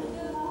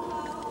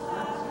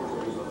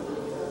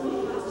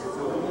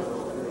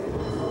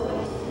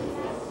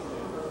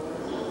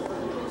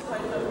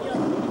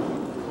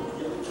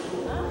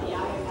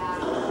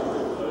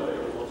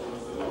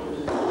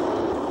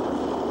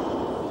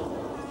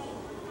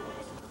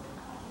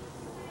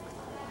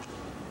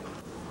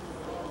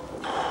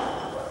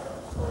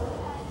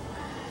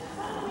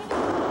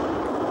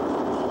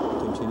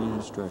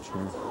 Stretch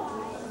here.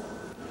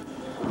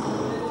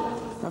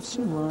 I've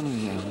seen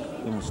Ronnie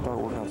start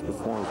workouts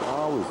before.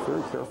 Always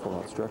very careful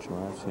about stretching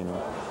when I've seen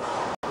it.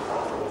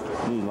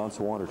 You need lots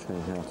of water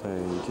training here, I'll tell you.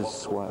 You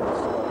just sweat and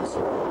sweat and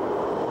sweat.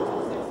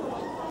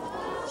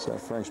 It's that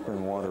Frank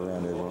Spring water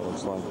around it, what it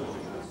looks like.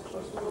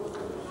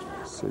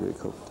 Sergei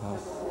Kopatov.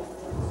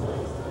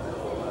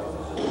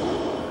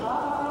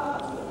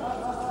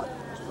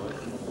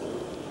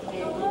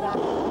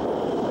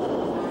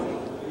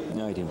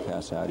 No, he didn't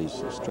pass out. He's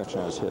stretching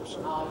out his hips.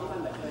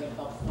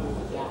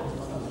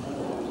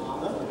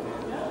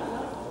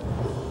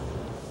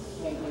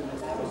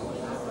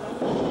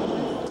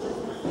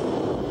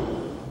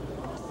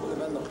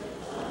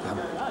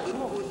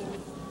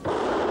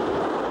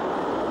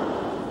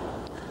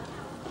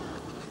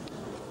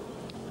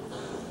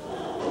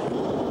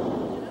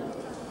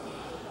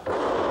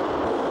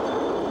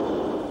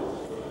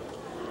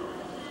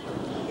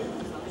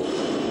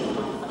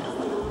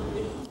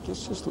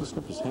 Just loosen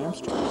up his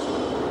hamstrings.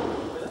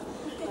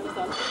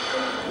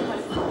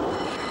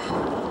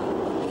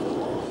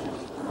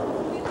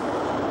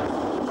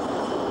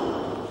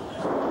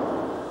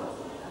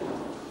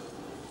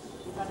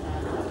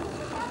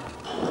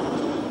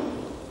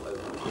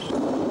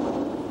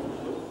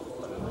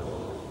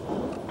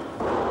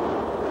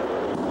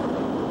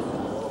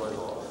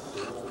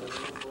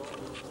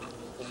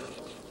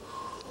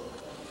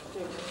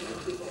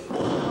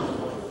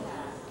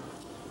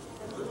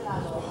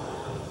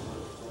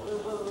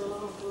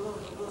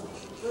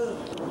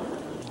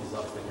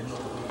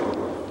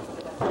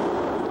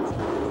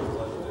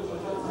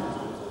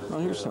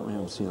 here's something I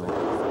haven't seen.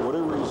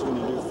 Whatever he's going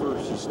to do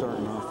first, he's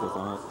starting off with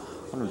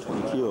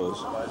 120 kilos.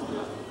 A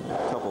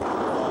couple of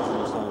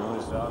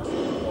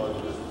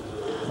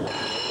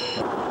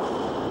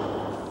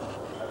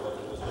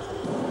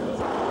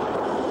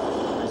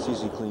nice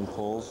easy clean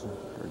pulls,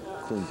 or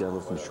clean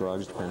deadlift and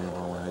shrugs, depending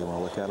on how you want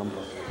to look at them.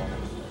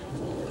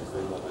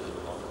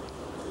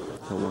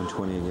 At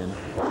 120 again.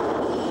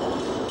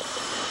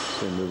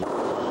 Same move.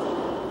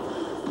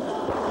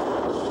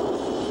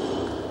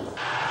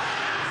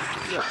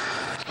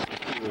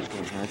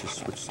 I just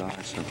switch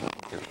sides so I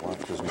don't get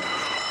blocked as much.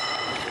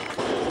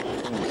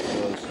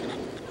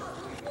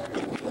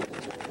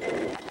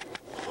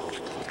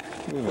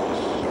 I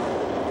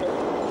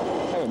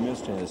haven't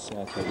missed any of the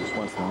sets. I just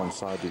went from one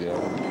side to the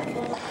other.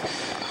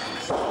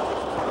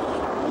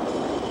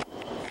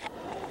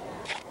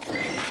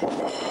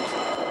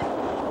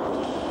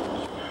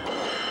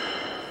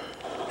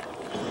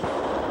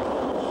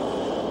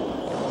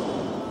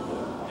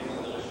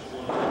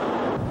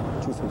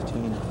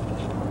 215.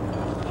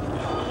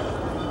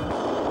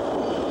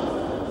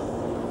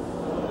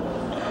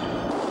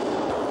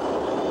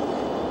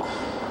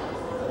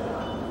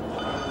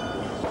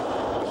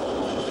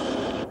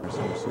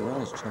 See, when I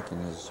was checking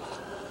his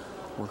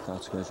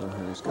workout schedule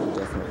here, he's got a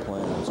definite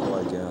plan, so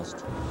I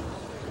guessed.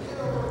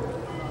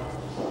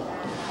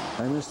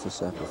 I missed the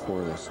set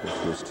before this, which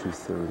was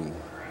 230.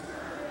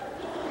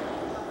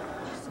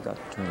 Forgot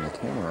to turn the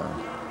camera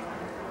on.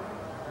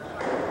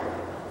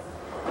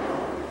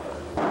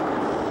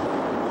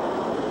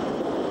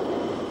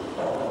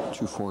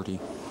 $240.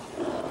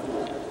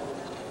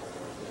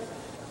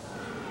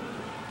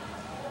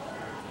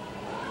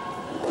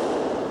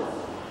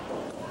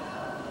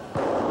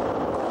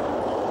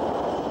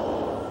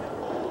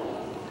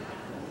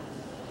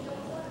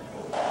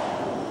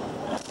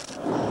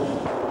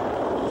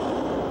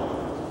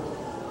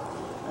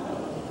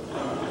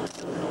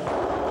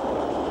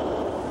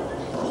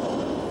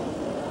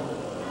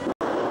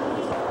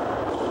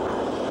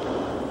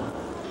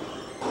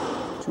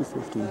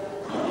 $250.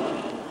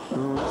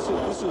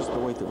 This is the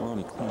weight that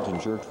Ronnie cleaned and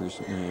jerked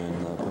recently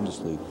in the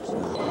Bundesliga, so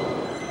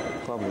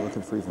probably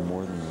looking for even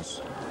more than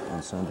this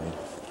on Sunday.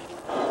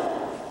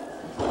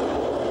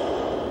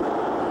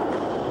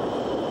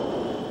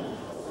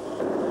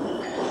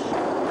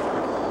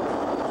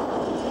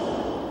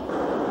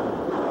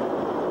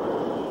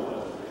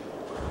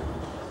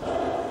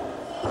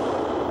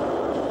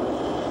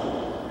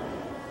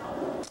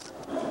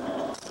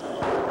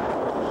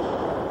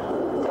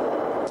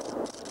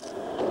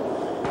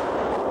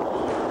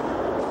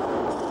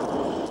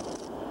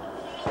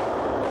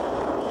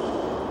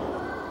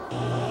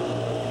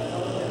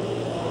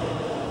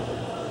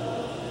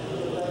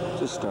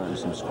 Just starting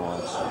some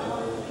squats.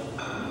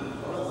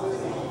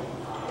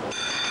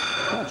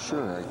 Not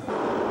sure.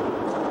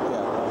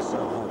 Yeah, last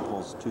high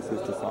pulse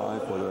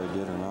 255, whether I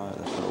did or not.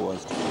 That's what it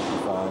was,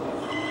 255.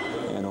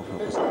 And open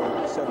up with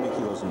 70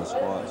 kilos in the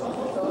squats.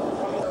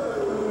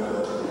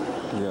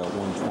 Yeah,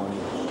 120.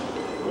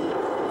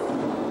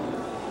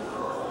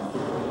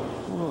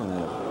 We're on a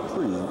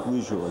pretty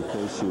leisurely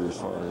pace here as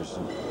far as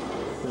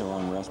pretty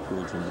long rest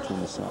periods in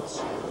between the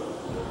sets.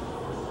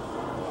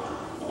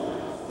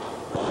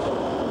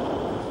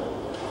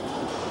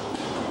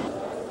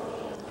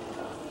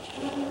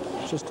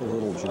 Just a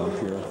little jump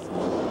here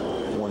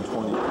from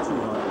 120 to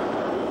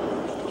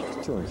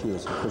 200. 200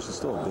 kilos. Of course, it's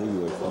still a baby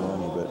weight for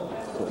Ronnie, but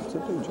it's a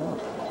big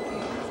jump.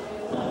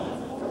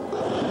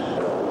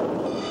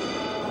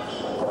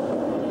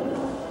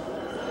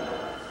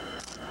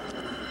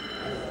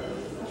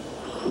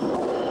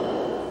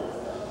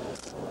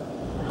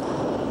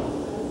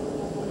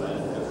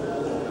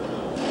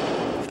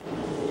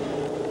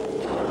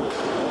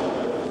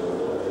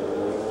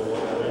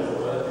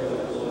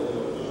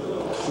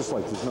 Just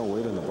like there's no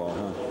weight in the ball,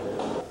 huh?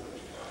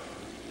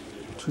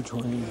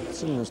 220.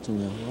 It's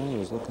interesting. Ronnie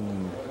was looking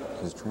in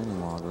his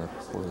training log right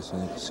before this,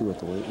 and you can see what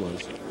the weight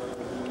was.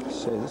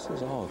 Say, this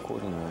is all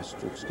according to a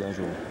strict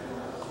schedule.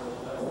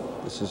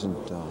 This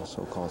isn't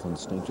so-called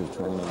instinctive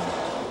training.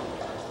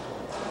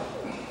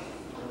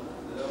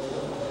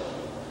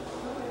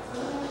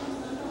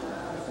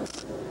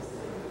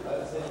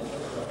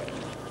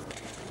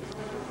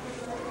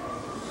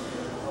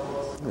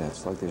 Yeah,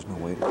 it's like there's no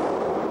weight.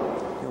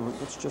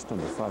 It's just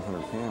under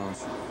 500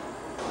 pounds.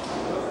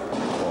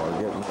 Or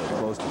getting really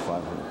close to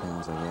 500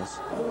 pounds, I guess.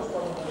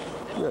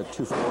 We're at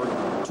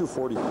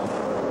 240 pounds.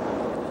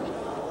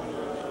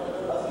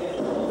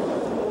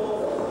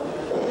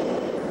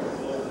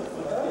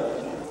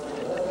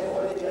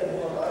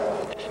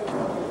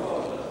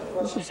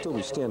 He should still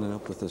be standing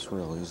up with this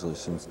real easily,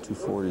 since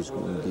 240 is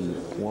going to be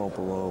well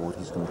below what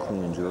he's going to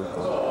clean and jerk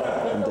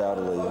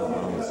undoubtedly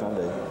on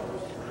Sunday.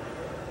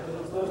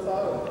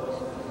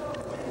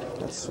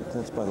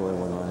 That's by the way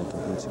when Ronnie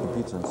competes. He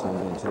competes on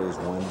Sunday, and today's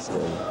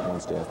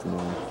Wednesday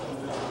afternoon.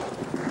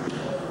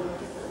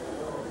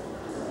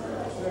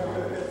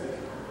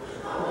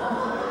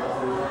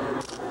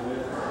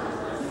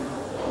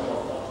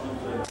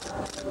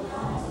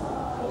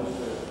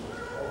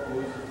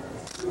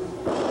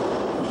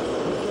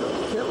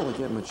 Can't really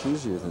get much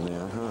easier than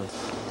that, huh?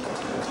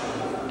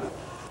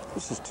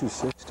 This is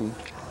 260.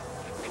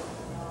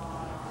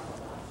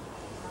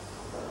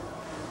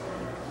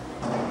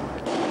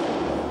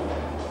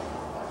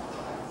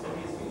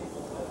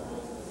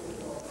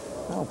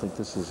 I don't think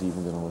this is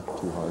even going to look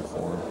too hard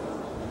for him.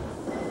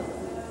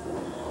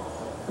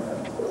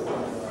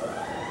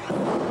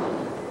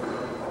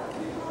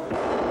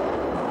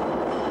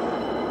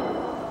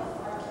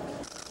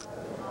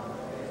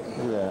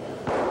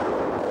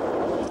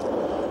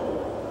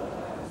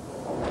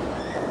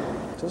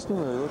 Doesn't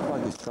really look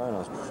like he's trying to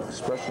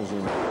expressions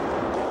in.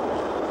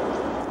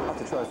 I'll have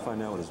to try to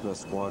find out what his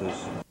best squat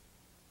is.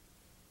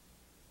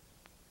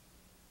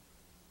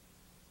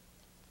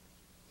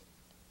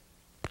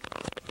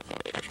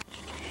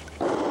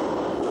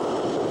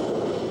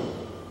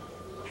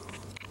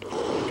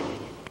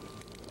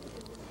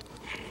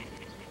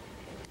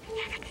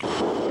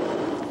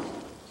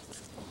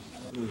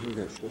 We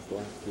got shift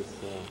left with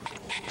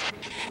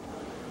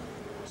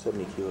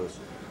 70 kilos.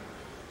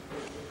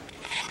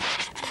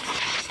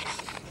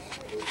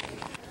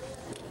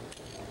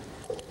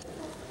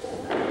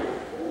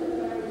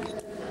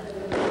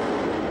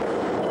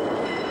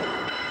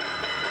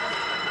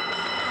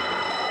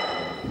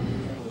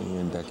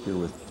 Here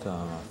with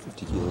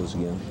 50 kilos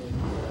again.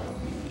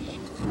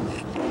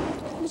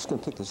 I'm just going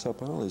to pick this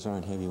up. I know these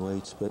aren't heavy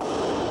weights, but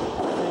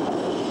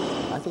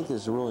I think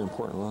there's a really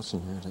important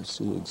lesson here to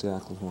see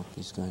exactly what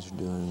these guys are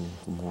doing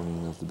the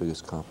morning of the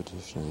biggest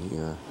competition of the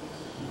year.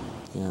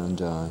 And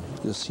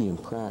you'll see in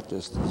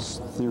practice this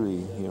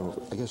theory, you know,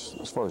 I guess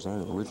as far as I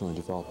know, originally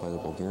developed by the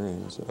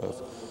Bulgarians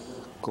of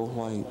go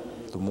light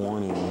the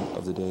morning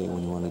of the day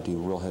when you want to do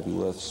real heavy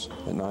lifts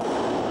at night.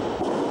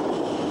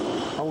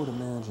 I would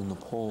imagine the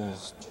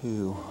Poles,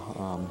 too,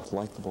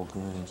 like the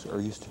Bulgarians, are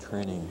used to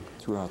training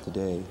throughout the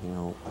day, you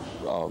know,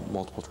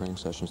 multiple training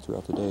sessions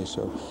throughout the day.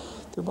 So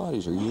their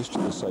bodies are used to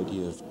this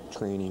idea of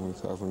training,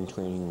 recovering,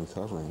 training,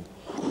 recovering.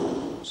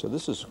 So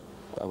this is,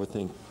 I would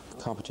think,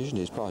 competition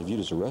day is probably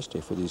viewed as a rest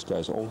day for these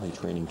guys, only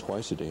training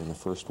twice a day, and the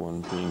first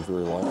one being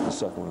very light, the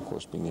second one, of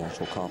course, being the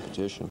actual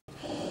competition.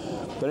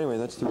 But anyway,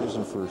 that's the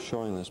reason for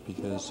showing this,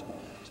 because,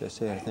 as I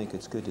say, I think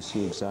it's good to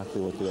see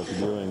exactly what they'll be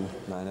doing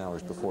 9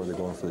 hours before they're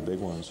going for the big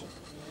ones.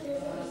 Here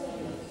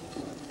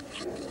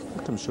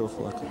comes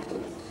Schofleck.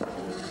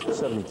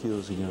 70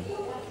 kilos again.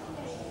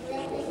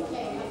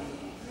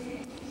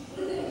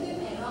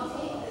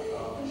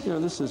 You know,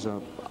 this is,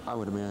 I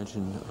would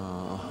imagine,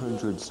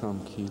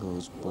 100-some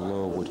kilos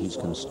below what he's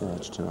going to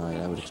snatch tonight.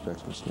 I would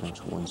expect him to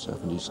snatch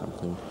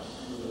 170-something.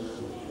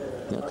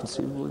 Now,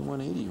 conceivably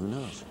 180, who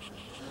knows?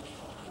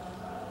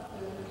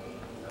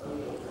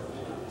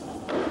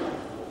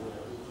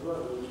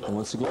 And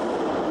once again,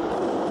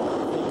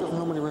 think of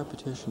how many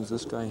repetitions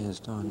this guy has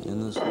done in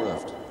this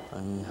lift.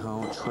 I mean,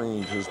 how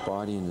trained his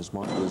body and his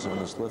mind is on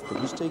this lift, but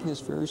he's taking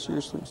this very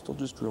seriously. He's still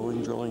just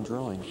drilling, drilling,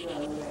 drilling.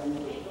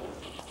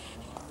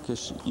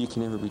 Because you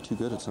can never be too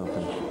good at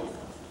something.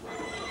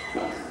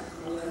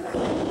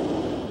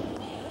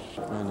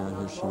 And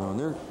here's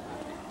Shimon.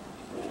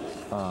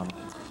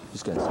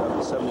 He's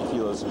got 70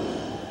 kilos.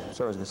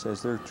 So I was going to say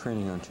is they're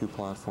training on two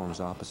platforms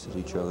opposite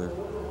each other.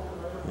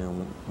 You know,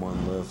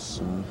 one lifts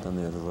and then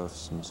the other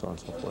lifts and so on and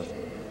so forth.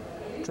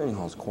 The training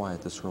hall's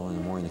quiet this early in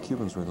the morning. The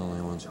Cubans were the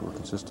only ones who were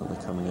consistently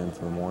coming in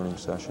for the morning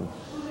session,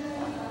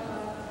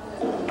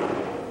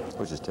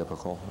 which is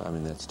typical. I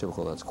mean, that's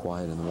typical. That's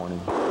quiet in the morning.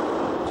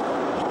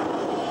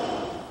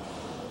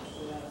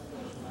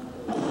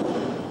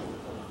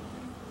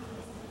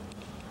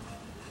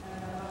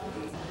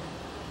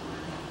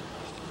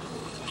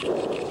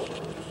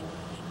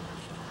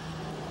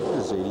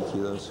 This is 80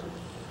 kilos.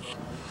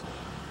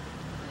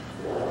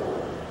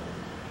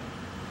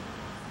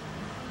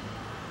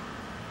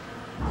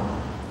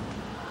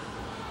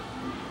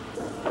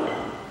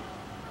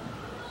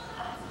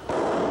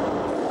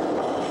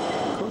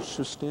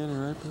 Just standing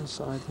right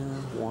beside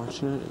him,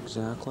 watching it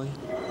exactly.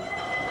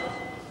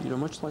 You know,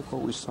 much like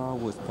what we saw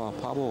with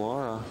Pablo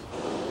Lara.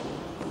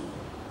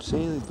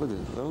 See, look at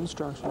it, little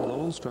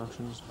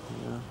instructions,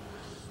 yeah.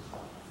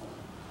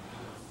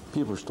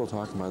 People are still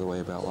talking, by the way,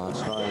 about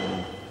last night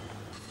and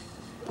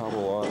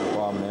Pablo Lara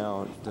bombing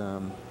out.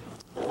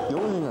 The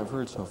only thing I've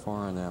heard so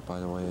far on that, by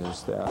the way,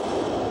 is that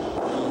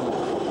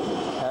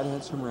he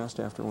had some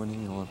rest after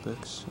winning the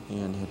Olympics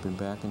and had been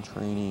back in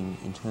training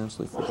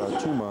intensely for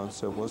about 2 months,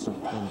 so wasn't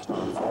in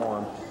top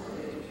form.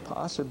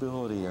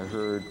 Possibility, I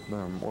heard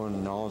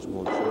one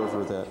knowledgeable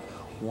observer that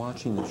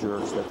watching the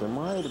jerks that there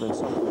might have been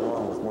something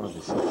wrong with one of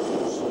the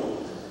shoulders.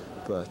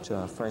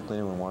 But frankly,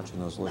 anyone watching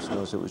those lifts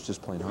knows it was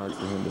just plain hard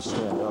for him to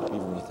stand up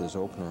even with his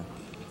opener.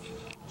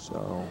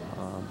 So,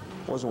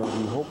 wasn't what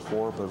he hoped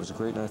for, but it was a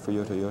great night for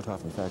Yota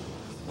Yotov. In fact,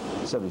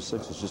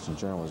 76 is just in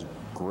general is a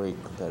great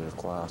competitive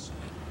class.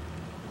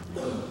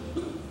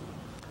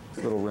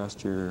 Little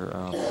rest here.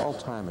 All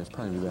time, it's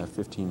probably about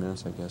 15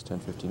 minutes, I guess, 10,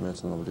 15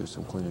 minutes, and then we'll do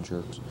some clean and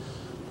jerks.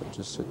 But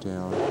just sit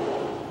down,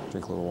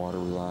 drink a little water,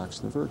 relax.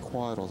 And they're very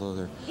quiet, although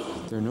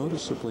they're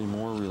noticeably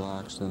more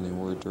relaxed than they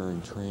were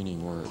during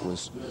training, where it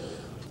was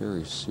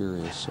very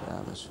serious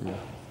atmosphere.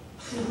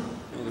 Well,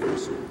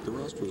 the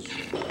rest was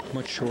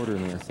much shorter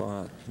than I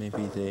thought.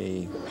 Maybe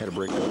they had a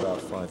break of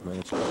about 5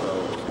 minutes or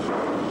so,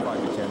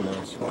 5 to 10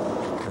 minutes,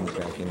 and they're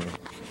back in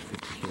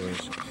 50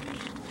 kilos.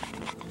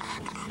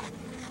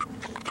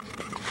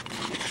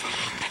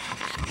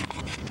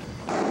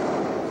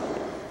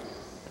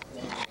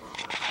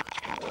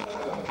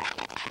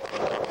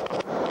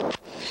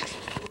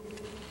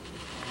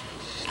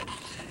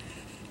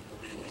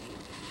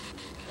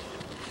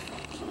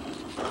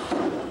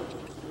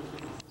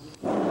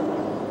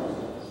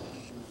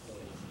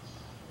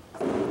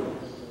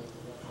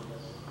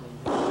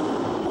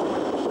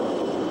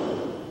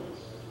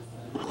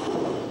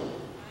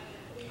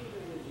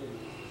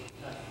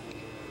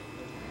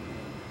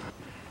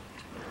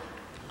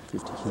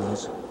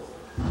 Kilos.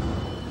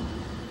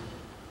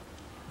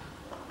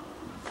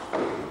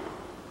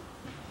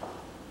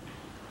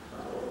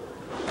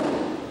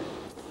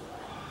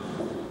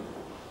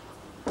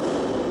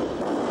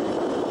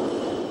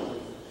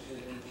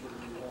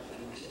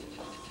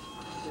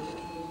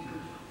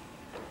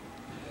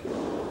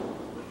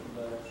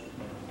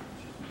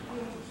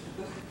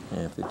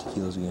 Yeah, 50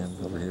 kilos again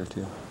over here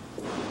too.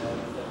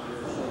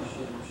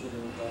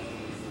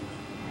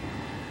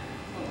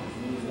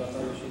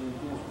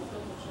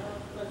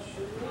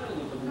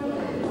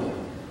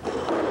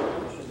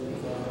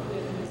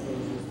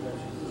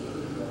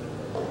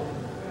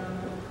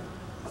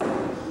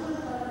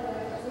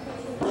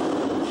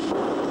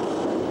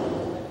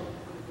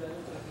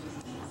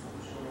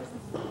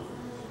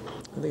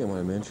 I think I might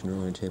have mentioned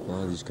earlier in tape, a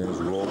lot of these guys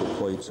roll the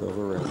plates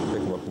over and pick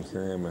them up and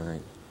carry them, and I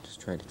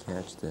just tried to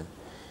catch the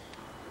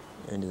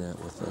end of that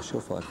with a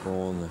Showflock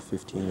rolling the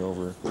 15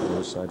 over the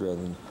other side rather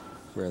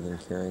than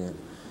carrying it.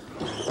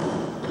 I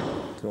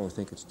can only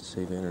think it's to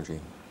save energy.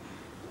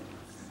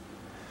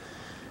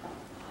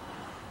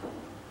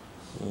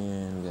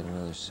 And we got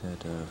another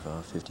set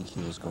of 50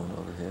 kilos going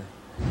over here.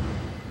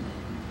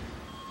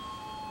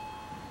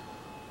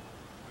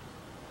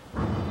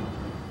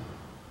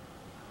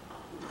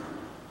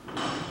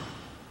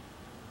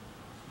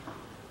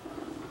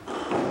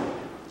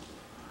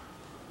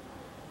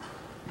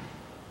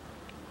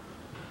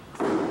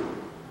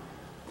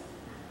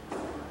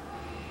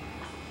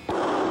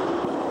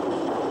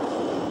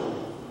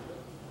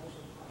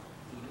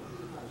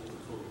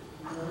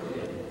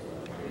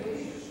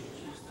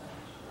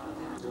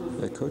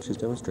 The coach is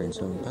demonstrating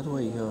something. By the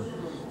way,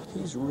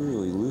 he's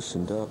really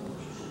loosened up.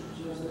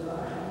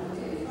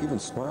 Even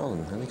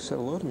smiling. I think he said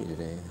hello to me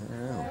today. I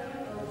don't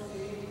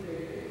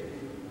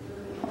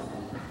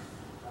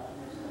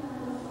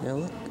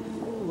know. Now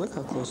look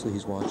how closely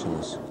he's watching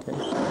this. Okay,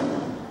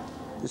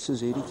 this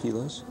is 80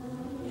 kilos.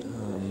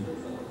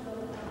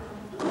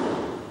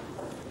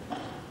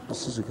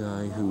 This is a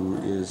guy who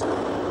is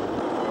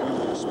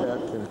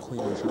expect in a clean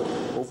and jerk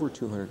over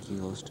 200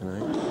 kilos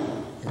tonight,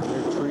 and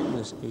they're treating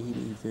this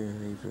 80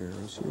 very,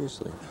 very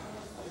seriously.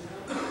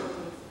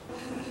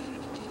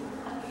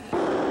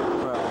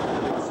 Well,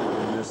 I think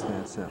we missed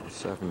that set with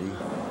 70,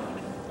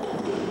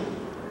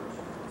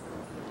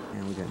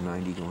 and we got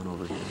 90 going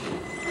over here.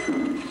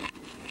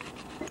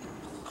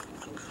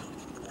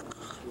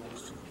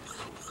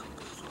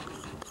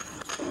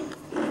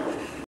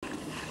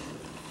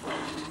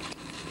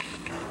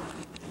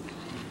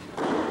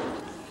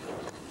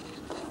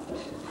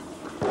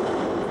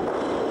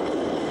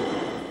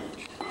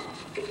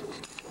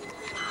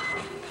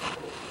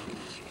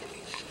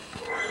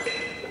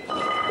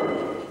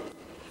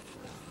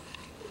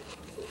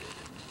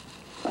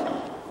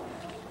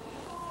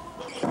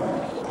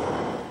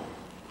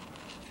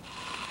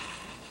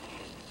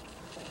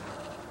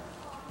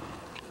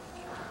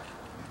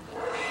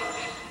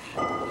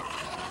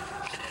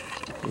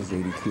 Is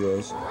 80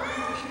 kilos.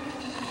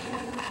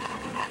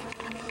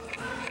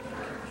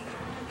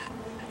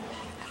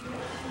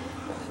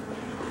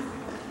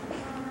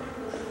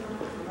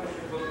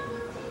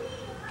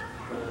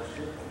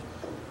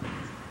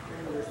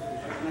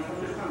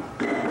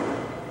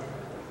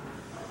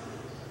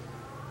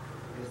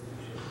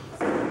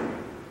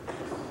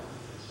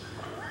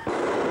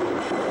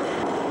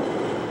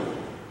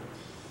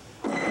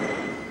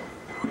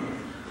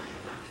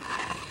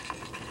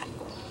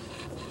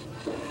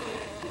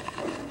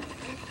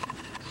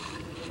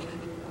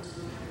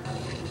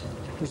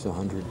 There's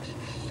 100.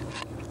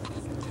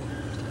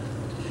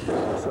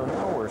 So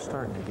now we're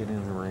starting to get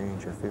in the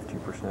range of 50%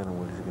 of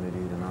what he's going to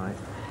do tonight.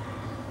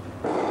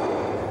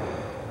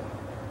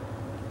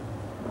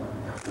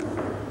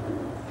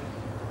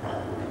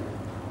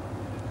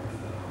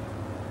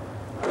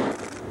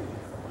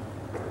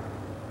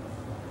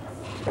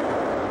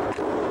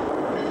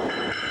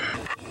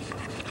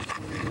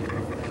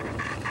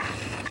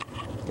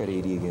 Got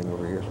 80 again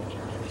over here.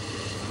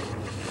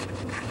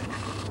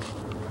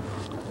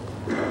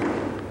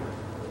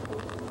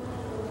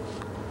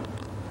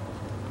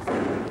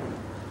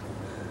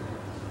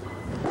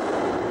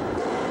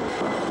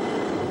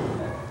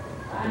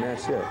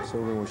 That's it. So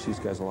we're going to wish these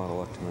guys a lot of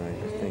luck tonight.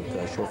 I think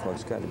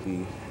Showflock's got to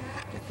be,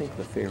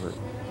 the favorite.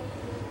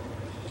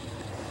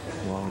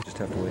 Well, we'll just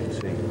have to wait and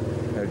see. I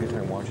had a good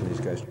time watching these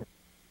guys.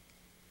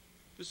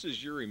 This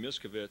is Yuri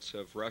Miskovitz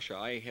of Russia.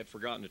 I had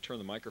forgotten to turn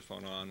the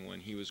microphone on when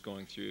he was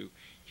going through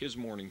his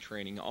morning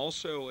training.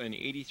 Also an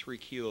 83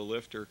 kilo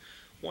lifter.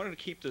 Wanted to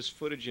keep this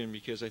footage in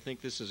because I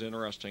think this is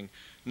interesting.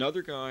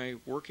 Another guy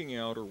working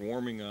out or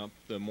warming up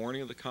the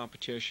morning of the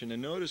competition,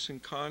 and notice in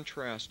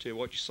contrast to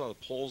what you saw the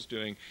Poles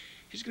doing,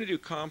 he's going to do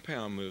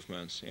compound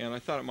movements, and I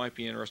thought it might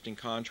be an interesting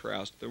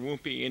contrast. There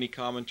won't be any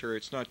commentary,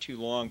 it's not too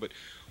long, but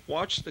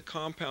watch the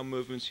compound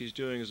movements he's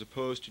doing as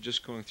opposed to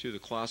just going through the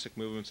classic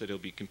movements that he'll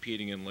be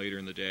competing in later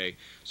in the day.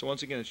 So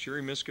once again, it's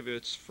Yuri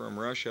Miskovitz from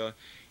Russia,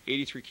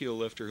 83 kilo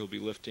lifter. He'll be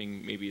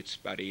lifting, maybe it's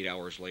about 8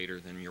 hours later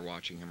than you're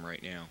watching him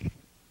right now.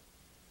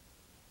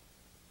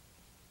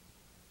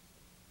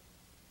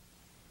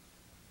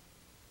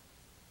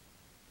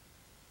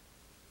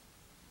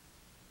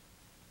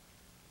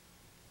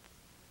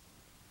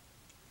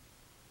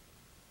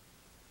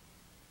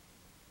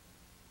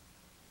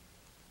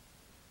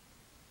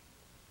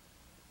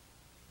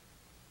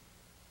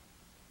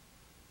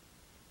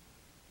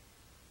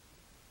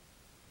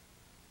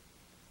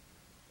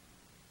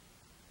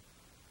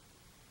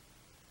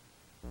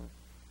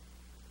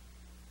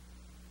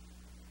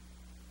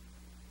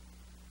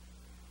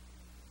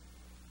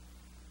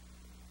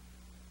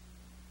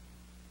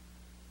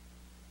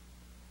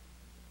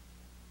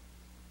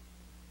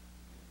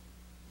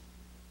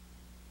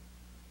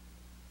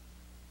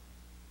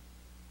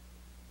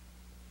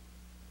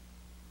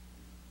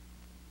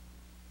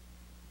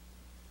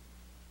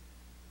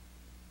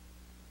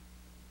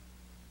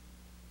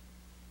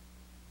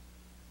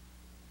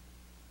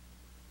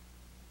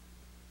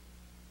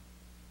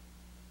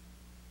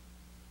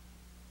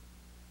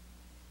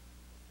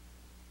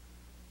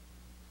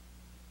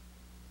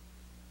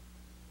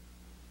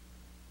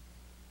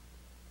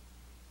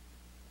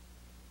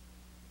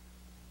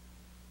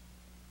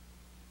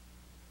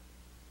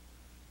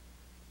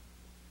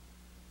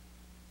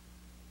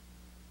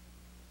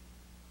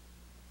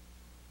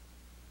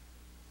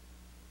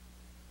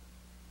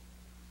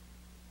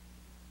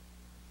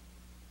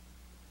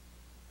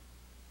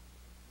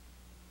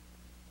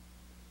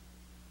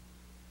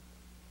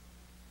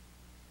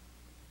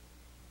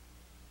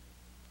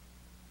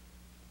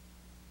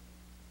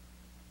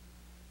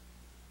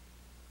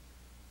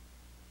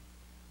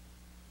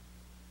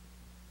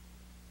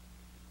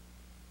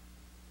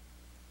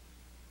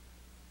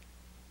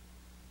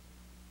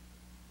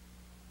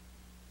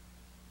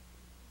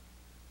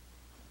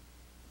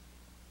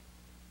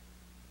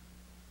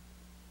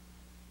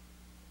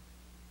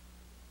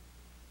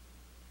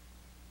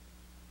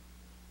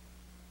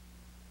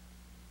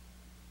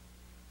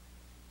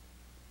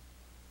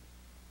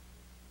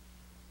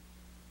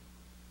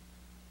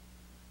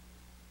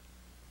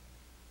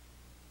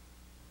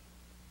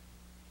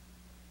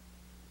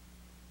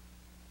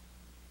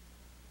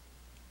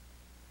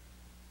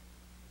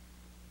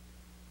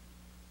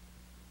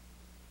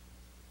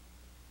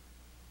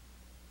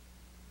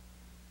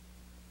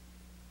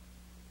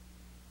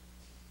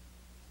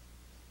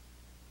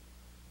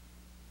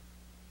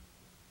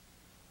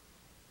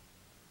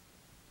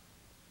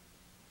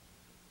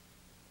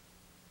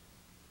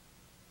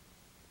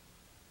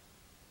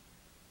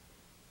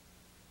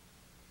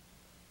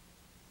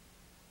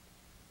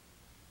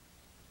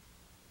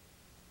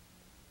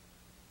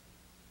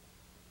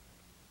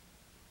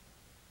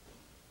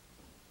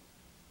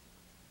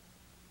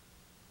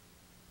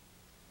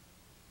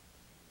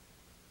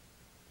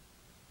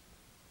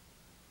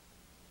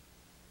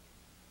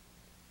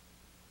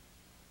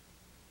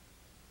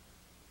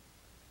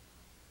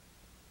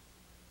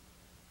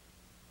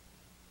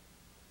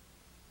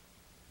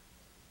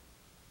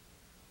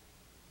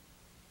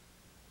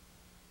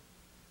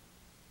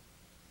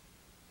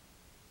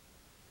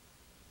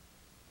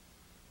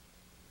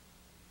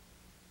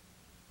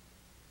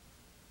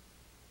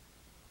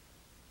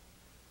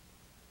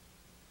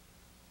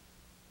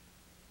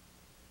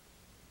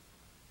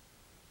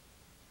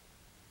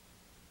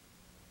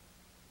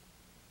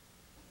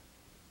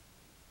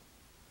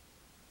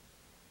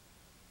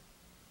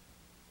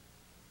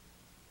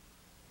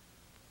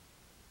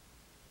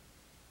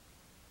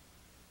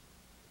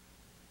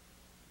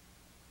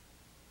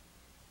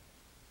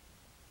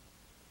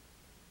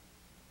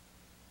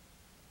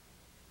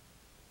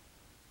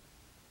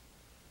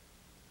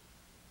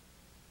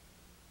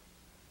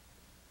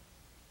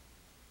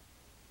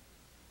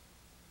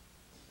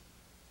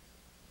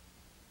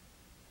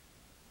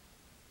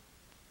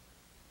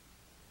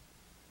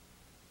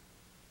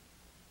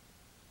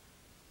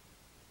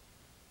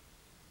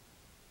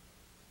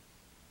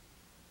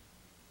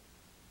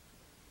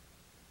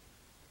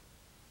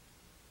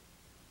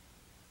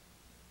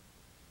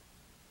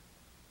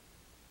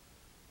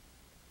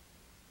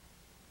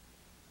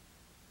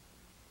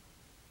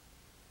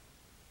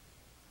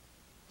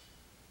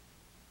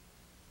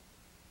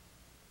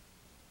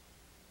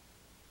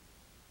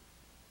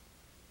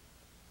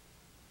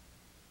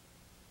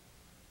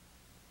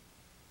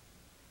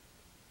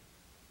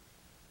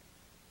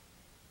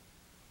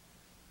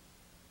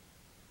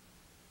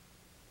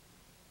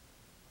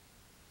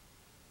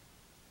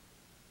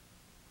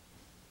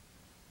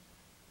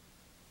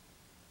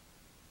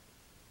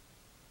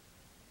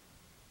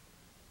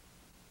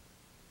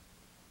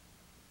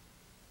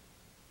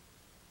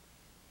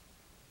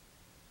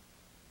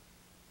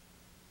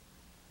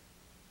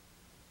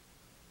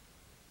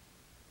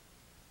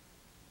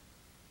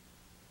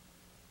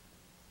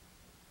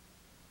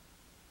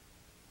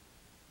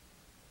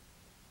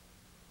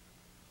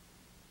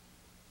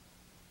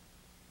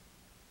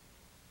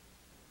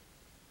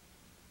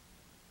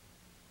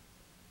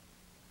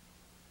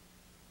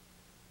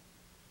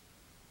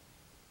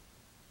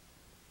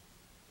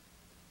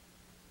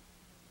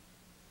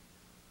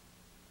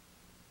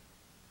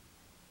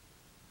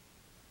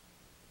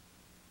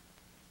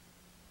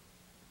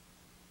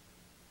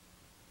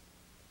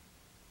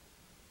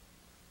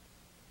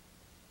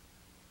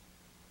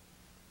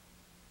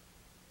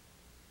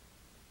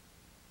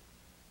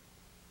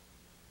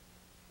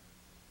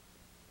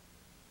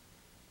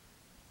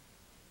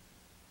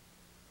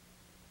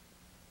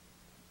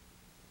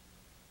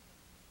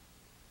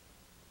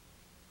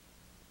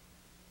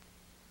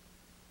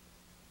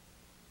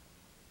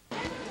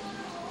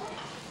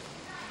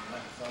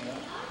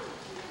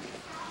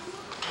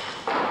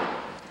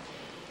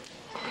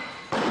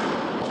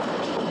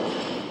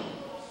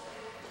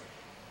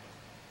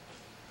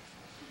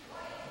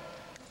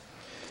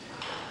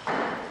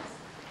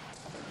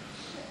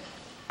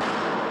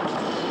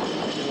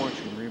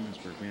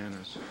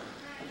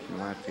 From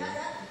Latvia.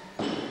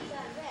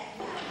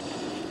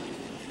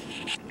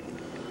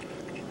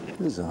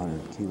 This is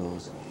 100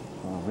 kilos.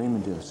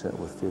 Raymond did a set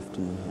with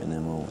 50 and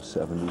Emma with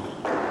 70.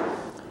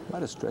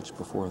 Might have stretched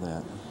before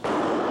that,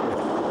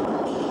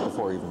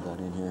 before I even got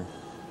in here.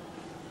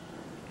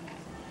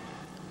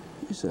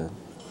 He's a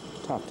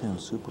top 10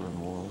 super in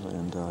the world,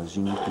 and is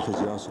unique because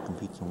he also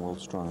competes in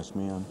World's Strongest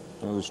Man.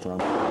 Another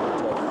strong.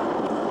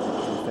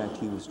 In fact,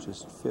 he was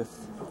just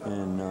 5th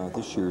in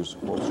this year's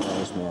World's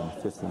Strongest Man,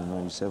 5th in the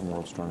 97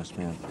 World's Strongest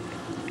Man.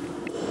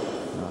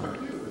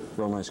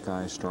 Real nice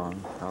guy, strong,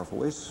 powerful.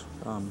 Weighs,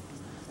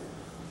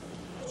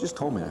 just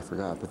told me, I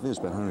forgot, but I think it was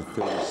about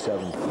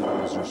 137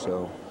 kilos or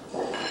so.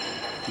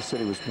 He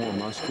said he was more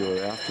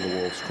muscular after the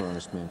World's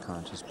Strongest Man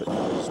contest, but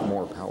now he's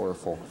more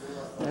powerful.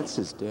 That's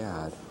his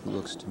dad, who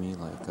looks to me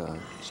like a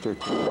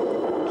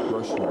stereotypical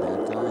Russian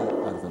bad guy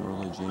out of an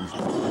early James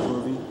Bond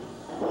movie.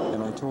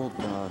 And I told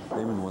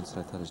Raymond once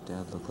that I thought his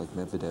dad looked like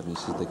Medvedev, and he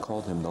said they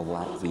called him the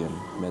Latvian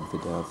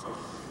Medvedev.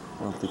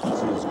 I don't think you can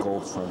see his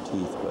gold front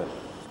teeth, but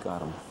he's got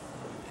them.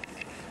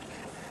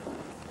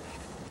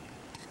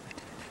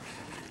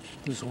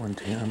 This is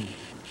 110.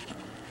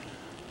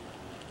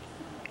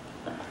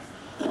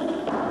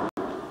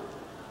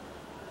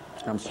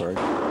 I'm sorry.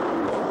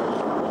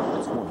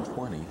 It's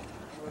 120.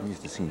 I'm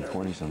used to seeing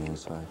 20s on the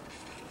inside.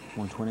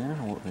 120, I don't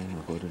know what Raymond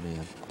will go today.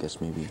 I guess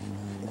maybe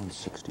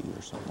 160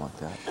 or something like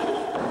that.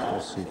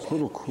 We'll see. It's a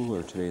little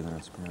cooler today than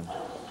it's been.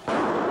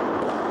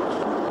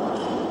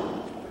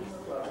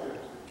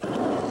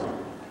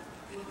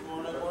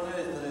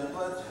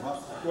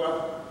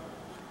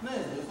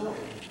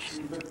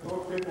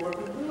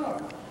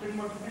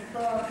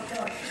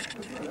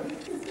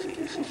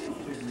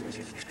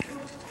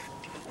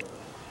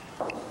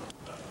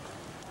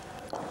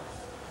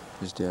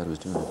 His dad was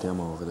doing a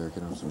demo over there,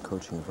 getting him some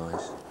coaching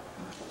advice.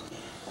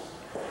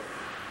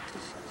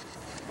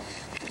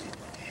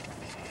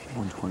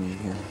 120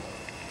 again.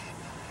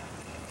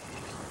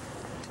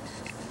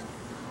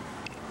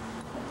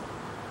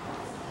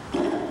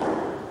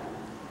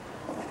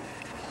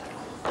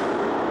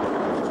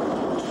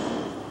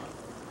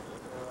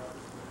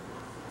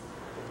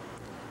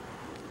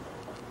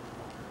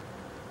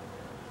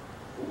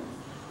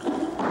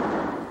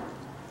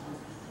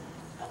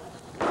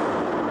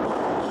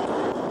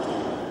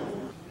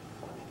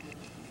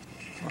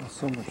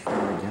 So much fun,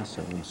 I guess.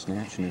 I've been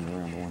snatching it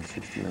around the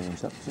 160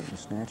 range. That was it in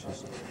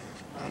snatches.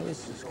 Oh,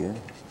 this is good.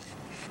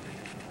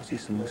 I see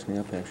some loosening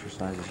up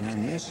exercises here.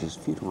 And this, his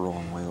feet are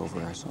rolling way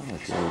over. I saw that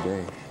the other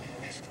day.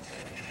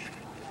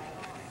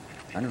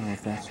 I don't know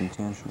if that's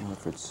intentional,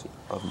 if it's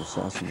of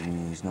necessity. I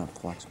mean, he's not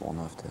flexible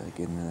enough to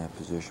get into that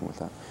position with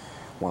that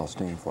while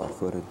staying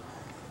flat-footed.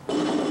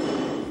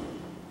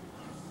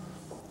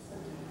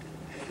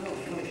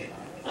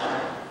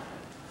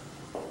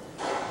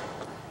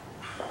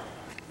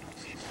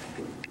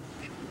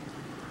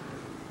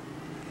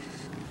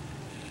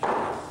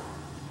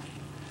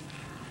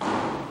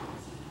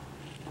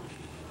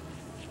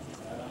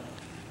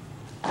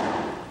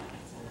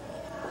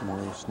 More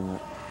loosening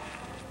up.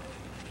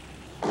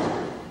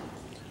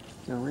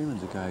 You know,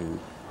 Raymond's a guy who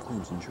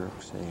cleans and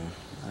jerks, say,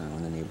 I don't know,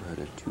 in the neighborhood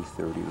of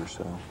 230 or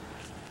so.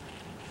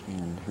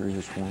 And here he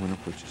is warming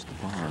up with just the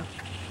bar.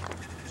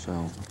 So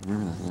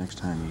remember that the next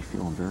time you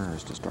feel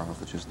embarrassed to start off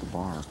with just the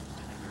bar.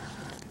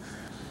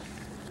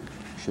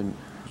 You shouldn't.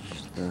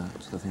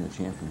 It's the thing that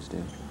champions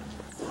do.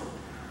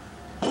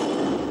 I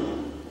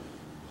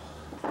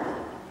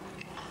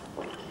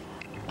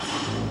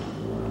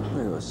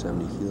think about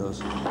 70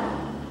 kilos.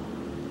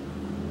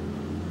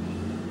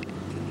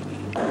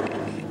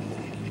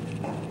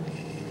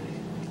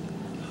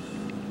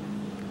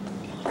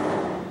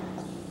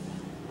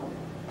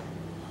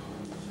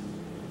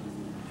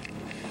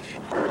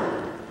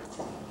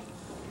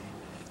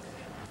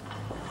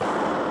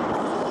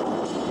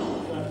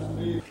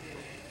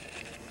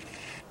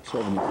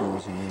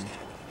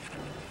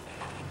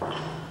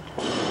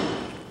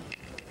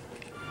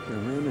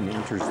 Raymond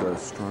enters the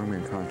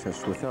strongman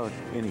contest without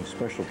any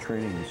special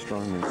training in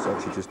strongman.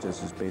 Such he just does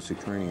his basic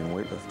training in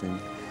weightlifting.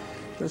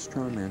 Does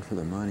strongman for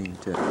the money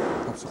to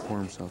help support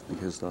himself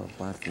because the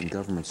Latvian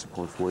government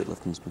support for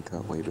weightlifting has been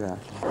cut way back.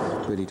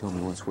 But he told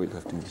me once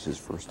weightlifting was his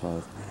first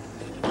love.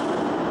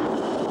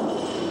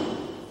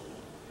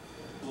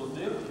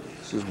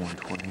 This is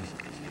 120.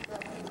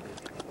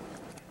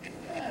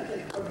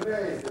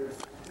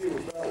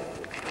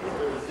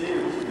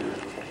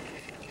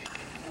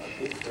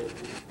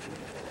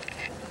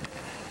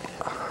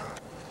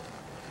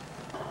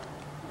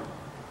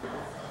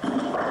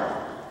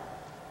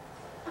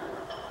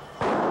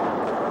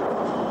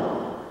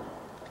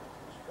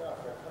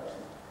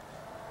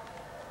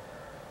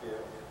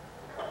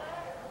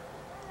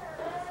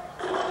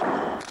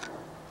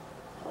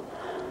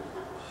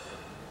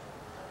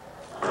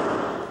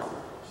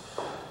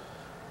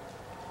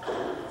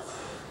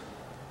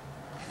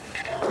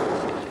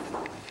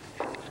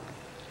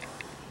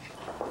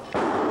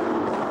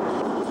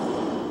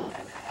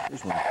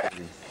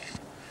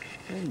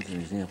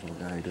 example,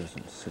 a guy who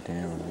doesn't sit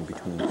down in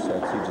between the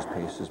sets, he just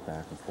paces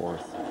back and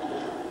forth.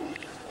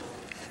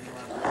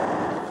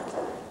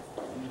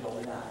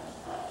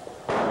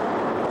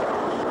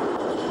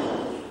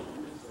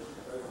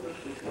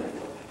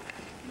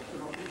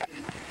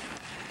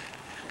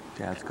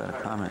 Dad's got a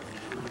comment.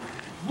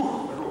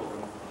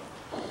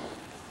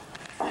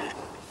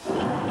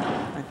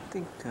 I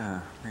think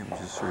Raymond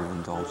just sort of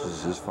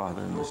indulges his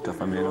father in this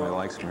stuff. I mean, I know he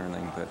likes him and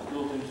everything, but...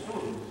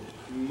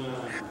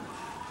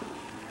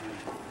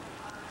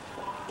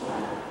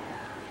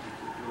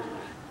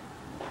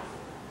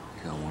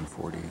 You got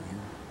 140 again.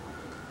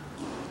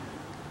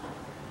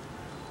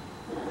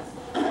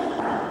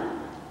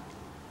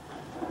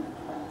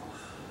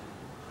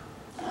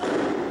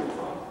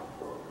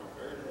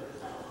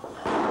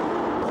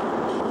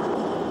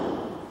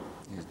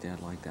 His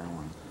dad liked that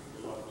one.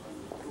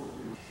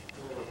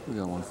 We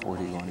got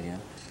 140 going again.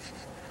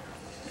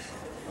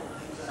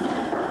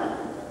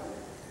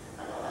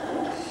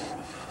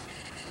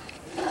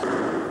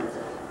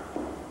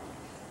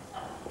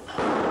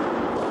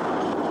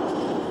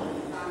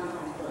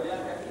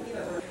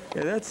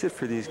 Yeah, that's it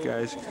for these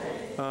guys.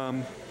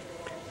 I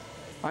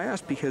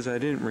asked because I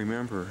didn't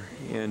remember,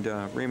 and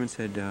Raymond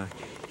said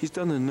he's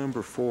done the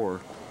number 4.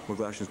 Well,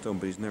 Glashen's done,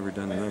 but he's never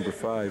done the number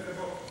 5.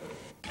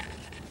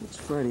 It's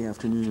Friday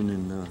afternoon,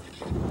 and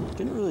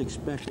didn't really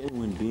expect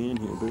anyone to be in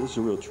here, but this is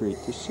a real treat.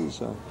 This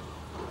is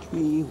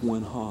Cui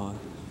Wenha,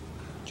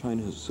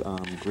 China's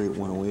Great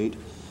 108,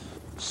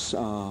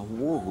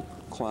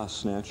 world-class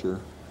snatcher.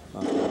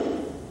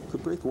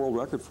 Could break the world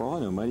record for all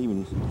I know. Might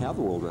even have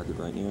the world record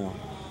right now.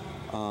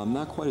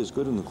 Not quite as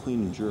good in the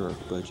clean and jerk,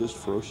 but just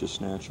ferocious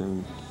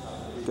snatching.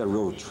 Got a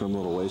real trim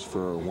little waist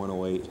for a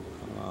 108.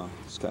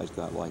 This guy's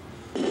got like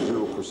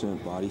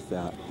 0% body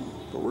fat.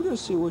 But we're going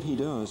to see what he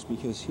does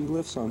because he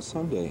lifts on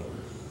Sunday.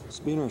 It's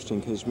be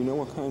interesting because we know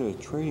what kind of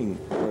training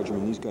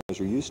regimen these guys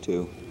are used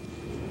to.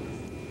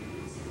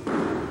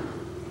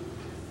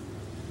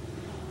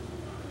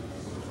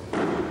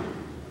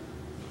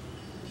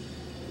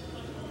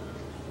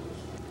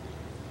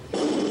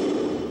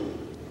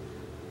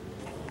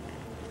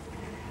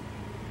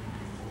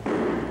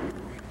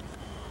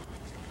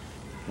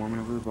 Warming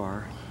over the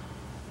bar.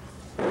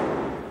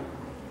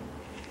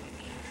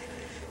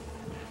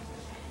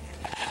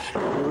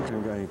 We're looking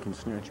at a guy who can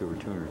snatch over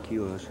 200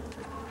 kilos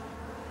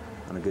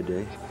on a good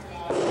day.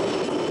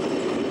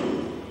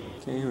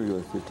 Okay, here we go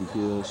with 50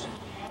 kilos.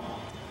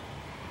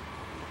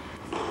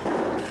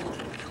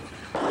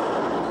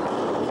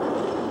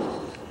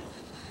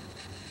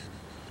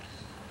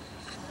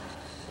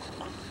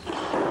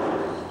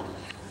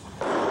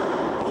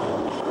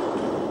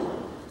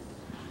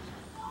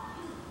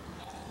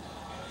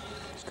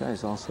 This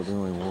guy's also the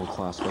only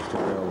world-class lifter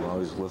who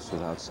always lifts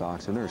without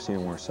socks. I've never seen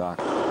him wear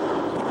socks.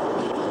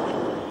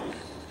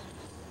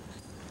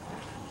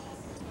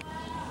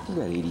 We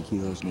got 80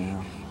 kilos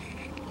now.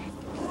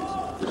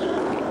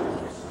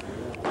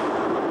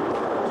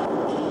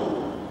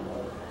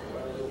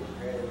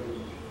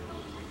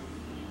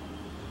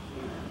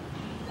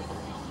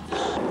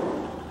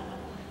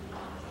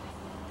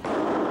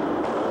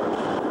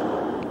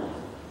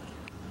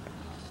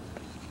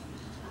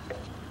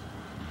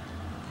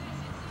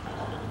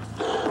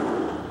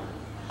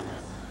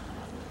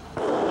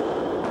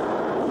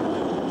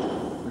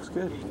 Looks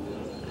good.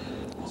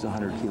 It's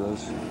 100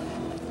 kilos.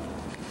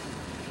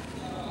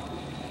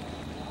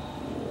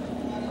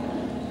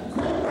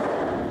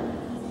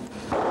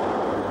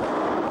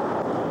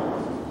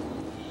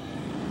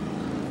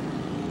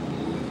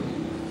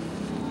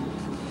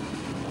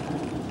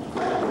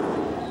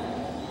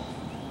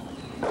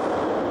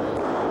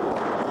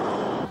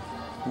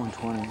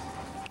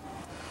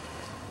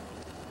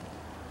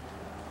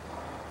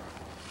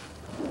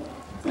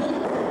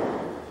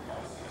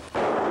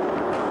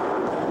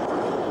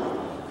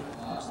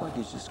 Looks like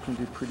he's just going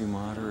to do pretty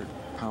moderate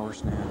power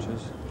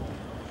snatches.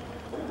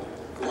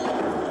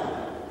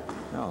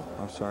 Oh,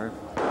 I'm sorry.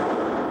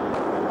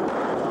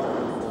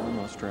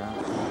 No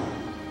straps.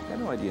 Got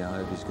no idea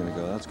how he's going to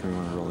go. That's going to be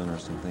one of the real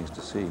interesting things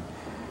to see.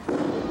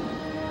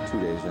 2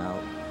 days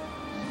out.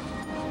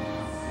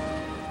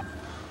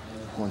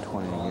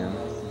 120 again.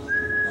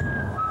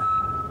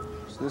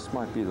 So this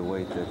might be the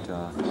weight that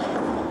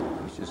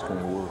he's just going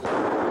to work.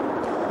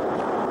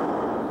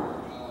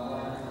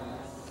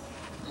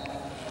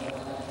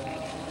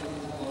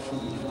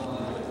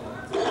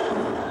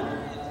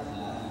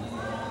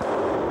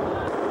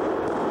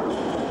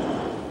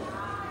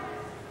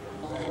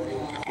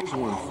 Here's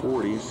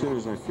 140. As soon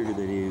as I figured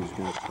that he was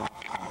going to stop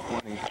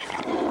 120.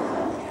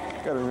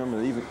 Got to remember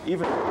that even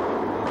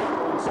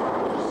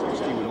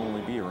 60 would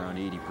only be around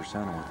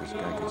 80% of what this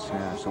guy could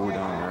snatch, so we're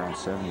down around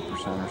 70%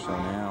 or so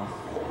now.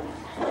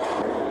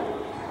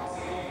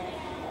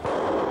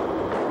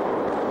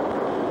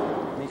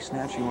 Makes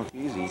snatching look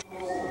easy.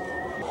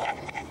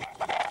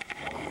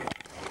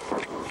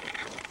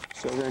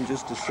 So then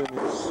just as soon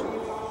as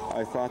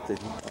I thought that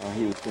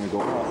he was going to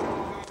go up,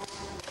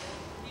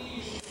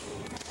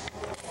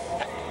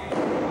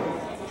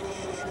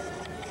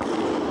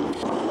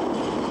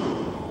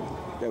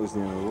 that was the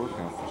end of the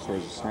workout as far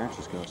as the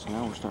snatches go. So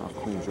now we're starting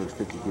off clean and jerks,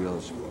 50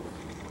 kilos.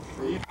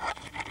 50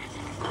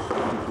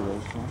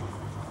 kilos, yeah.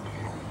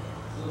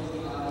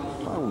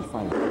 Probably wouldn't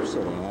find a good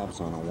set of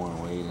abs on a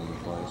 108 in the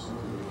place.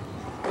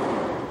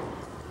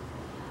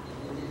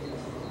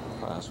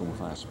 Probably also wouldn't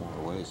find a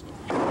smaller waist.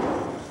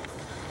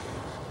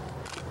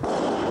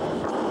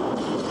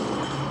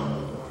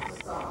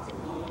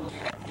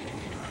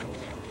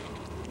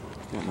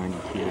 Got 90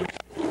 kilos.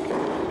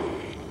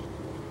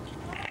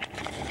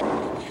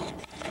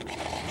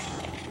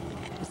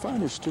 If I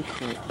understood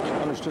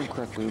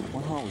correctly,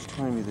 one Hall was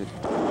telling me that he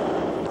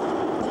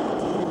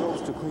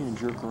hopes to clean and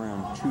jerk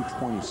around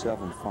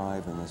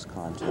 227.5 in this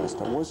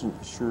contest. I wasn't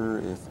sure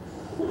if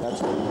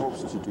that's what he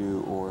hopes to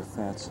do or if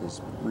that's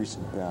his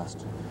recent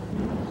best.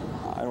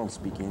 I don't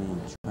speak any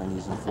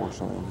Chinese,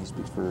 unfortunately, and he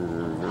speaks very,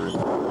 very, very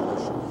little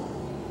English.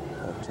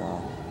 But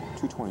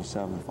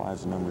 227.5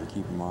 is a number to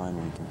keep in mind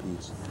when he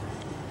competes,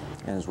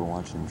 and as we're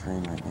watching him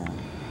train right now.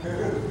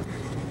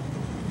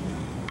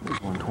 There's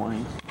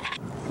 120.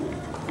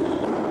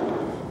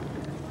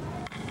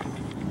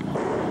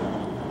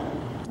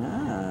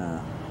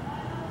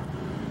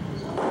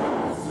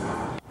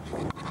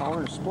 Power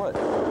and split.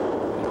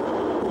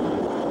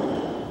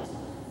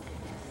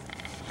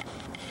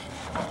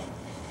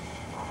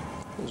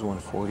 There's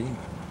 140.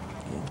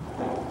 Yeah.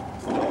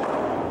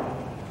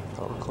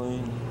 Power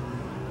clean.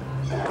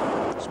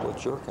 Split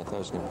jerk. I thought I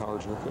was going to power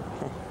jerk it.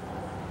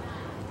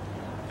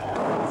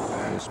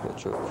 Yeah, split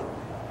jerk.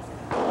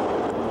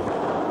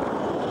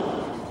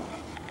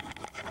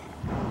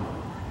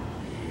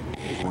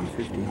 There's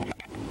 150.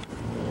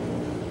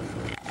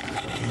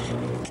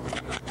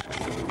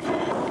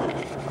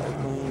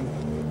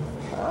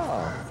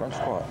 Front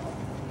squat.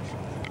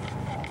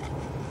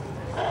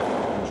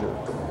 And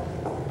jerk.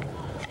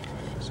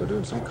 So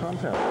doing some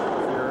compound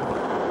here.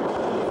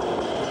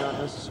 Not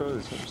necessarily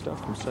the same stuff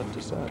from set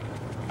to set.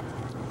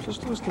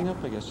 Just loosening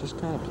up, I guess, just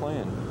kind of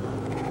playing.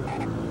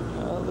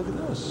 Look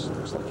at this.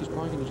 Looks like he's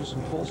probably going to do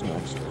some pulls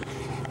next.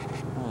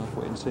 I'll have to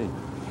wait and see.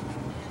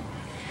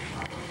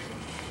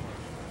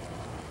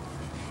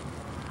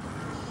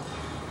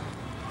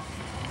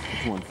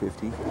 It's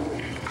 150.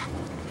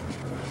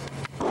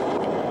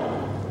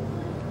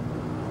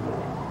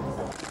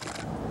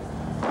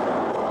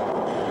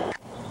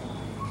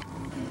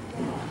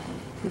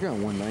 We got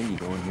 190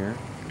 going here.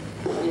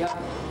 Yep.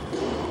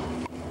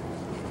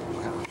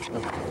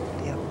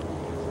 Yep.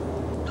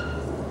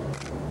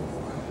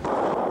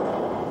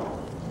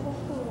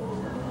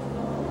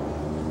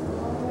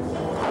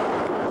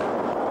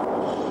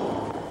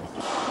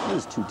 This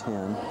is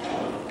 210.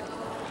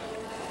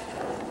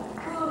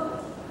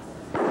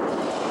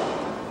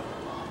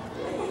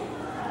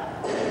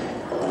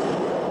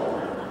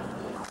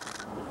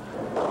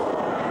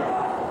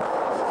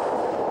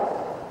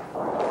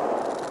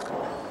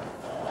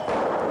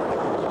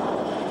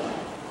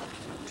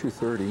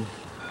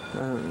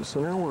 So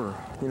now we're,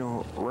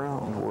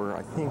 around where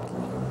I think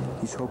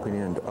he's hoping to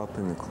end up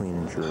in the clean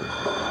and jerk.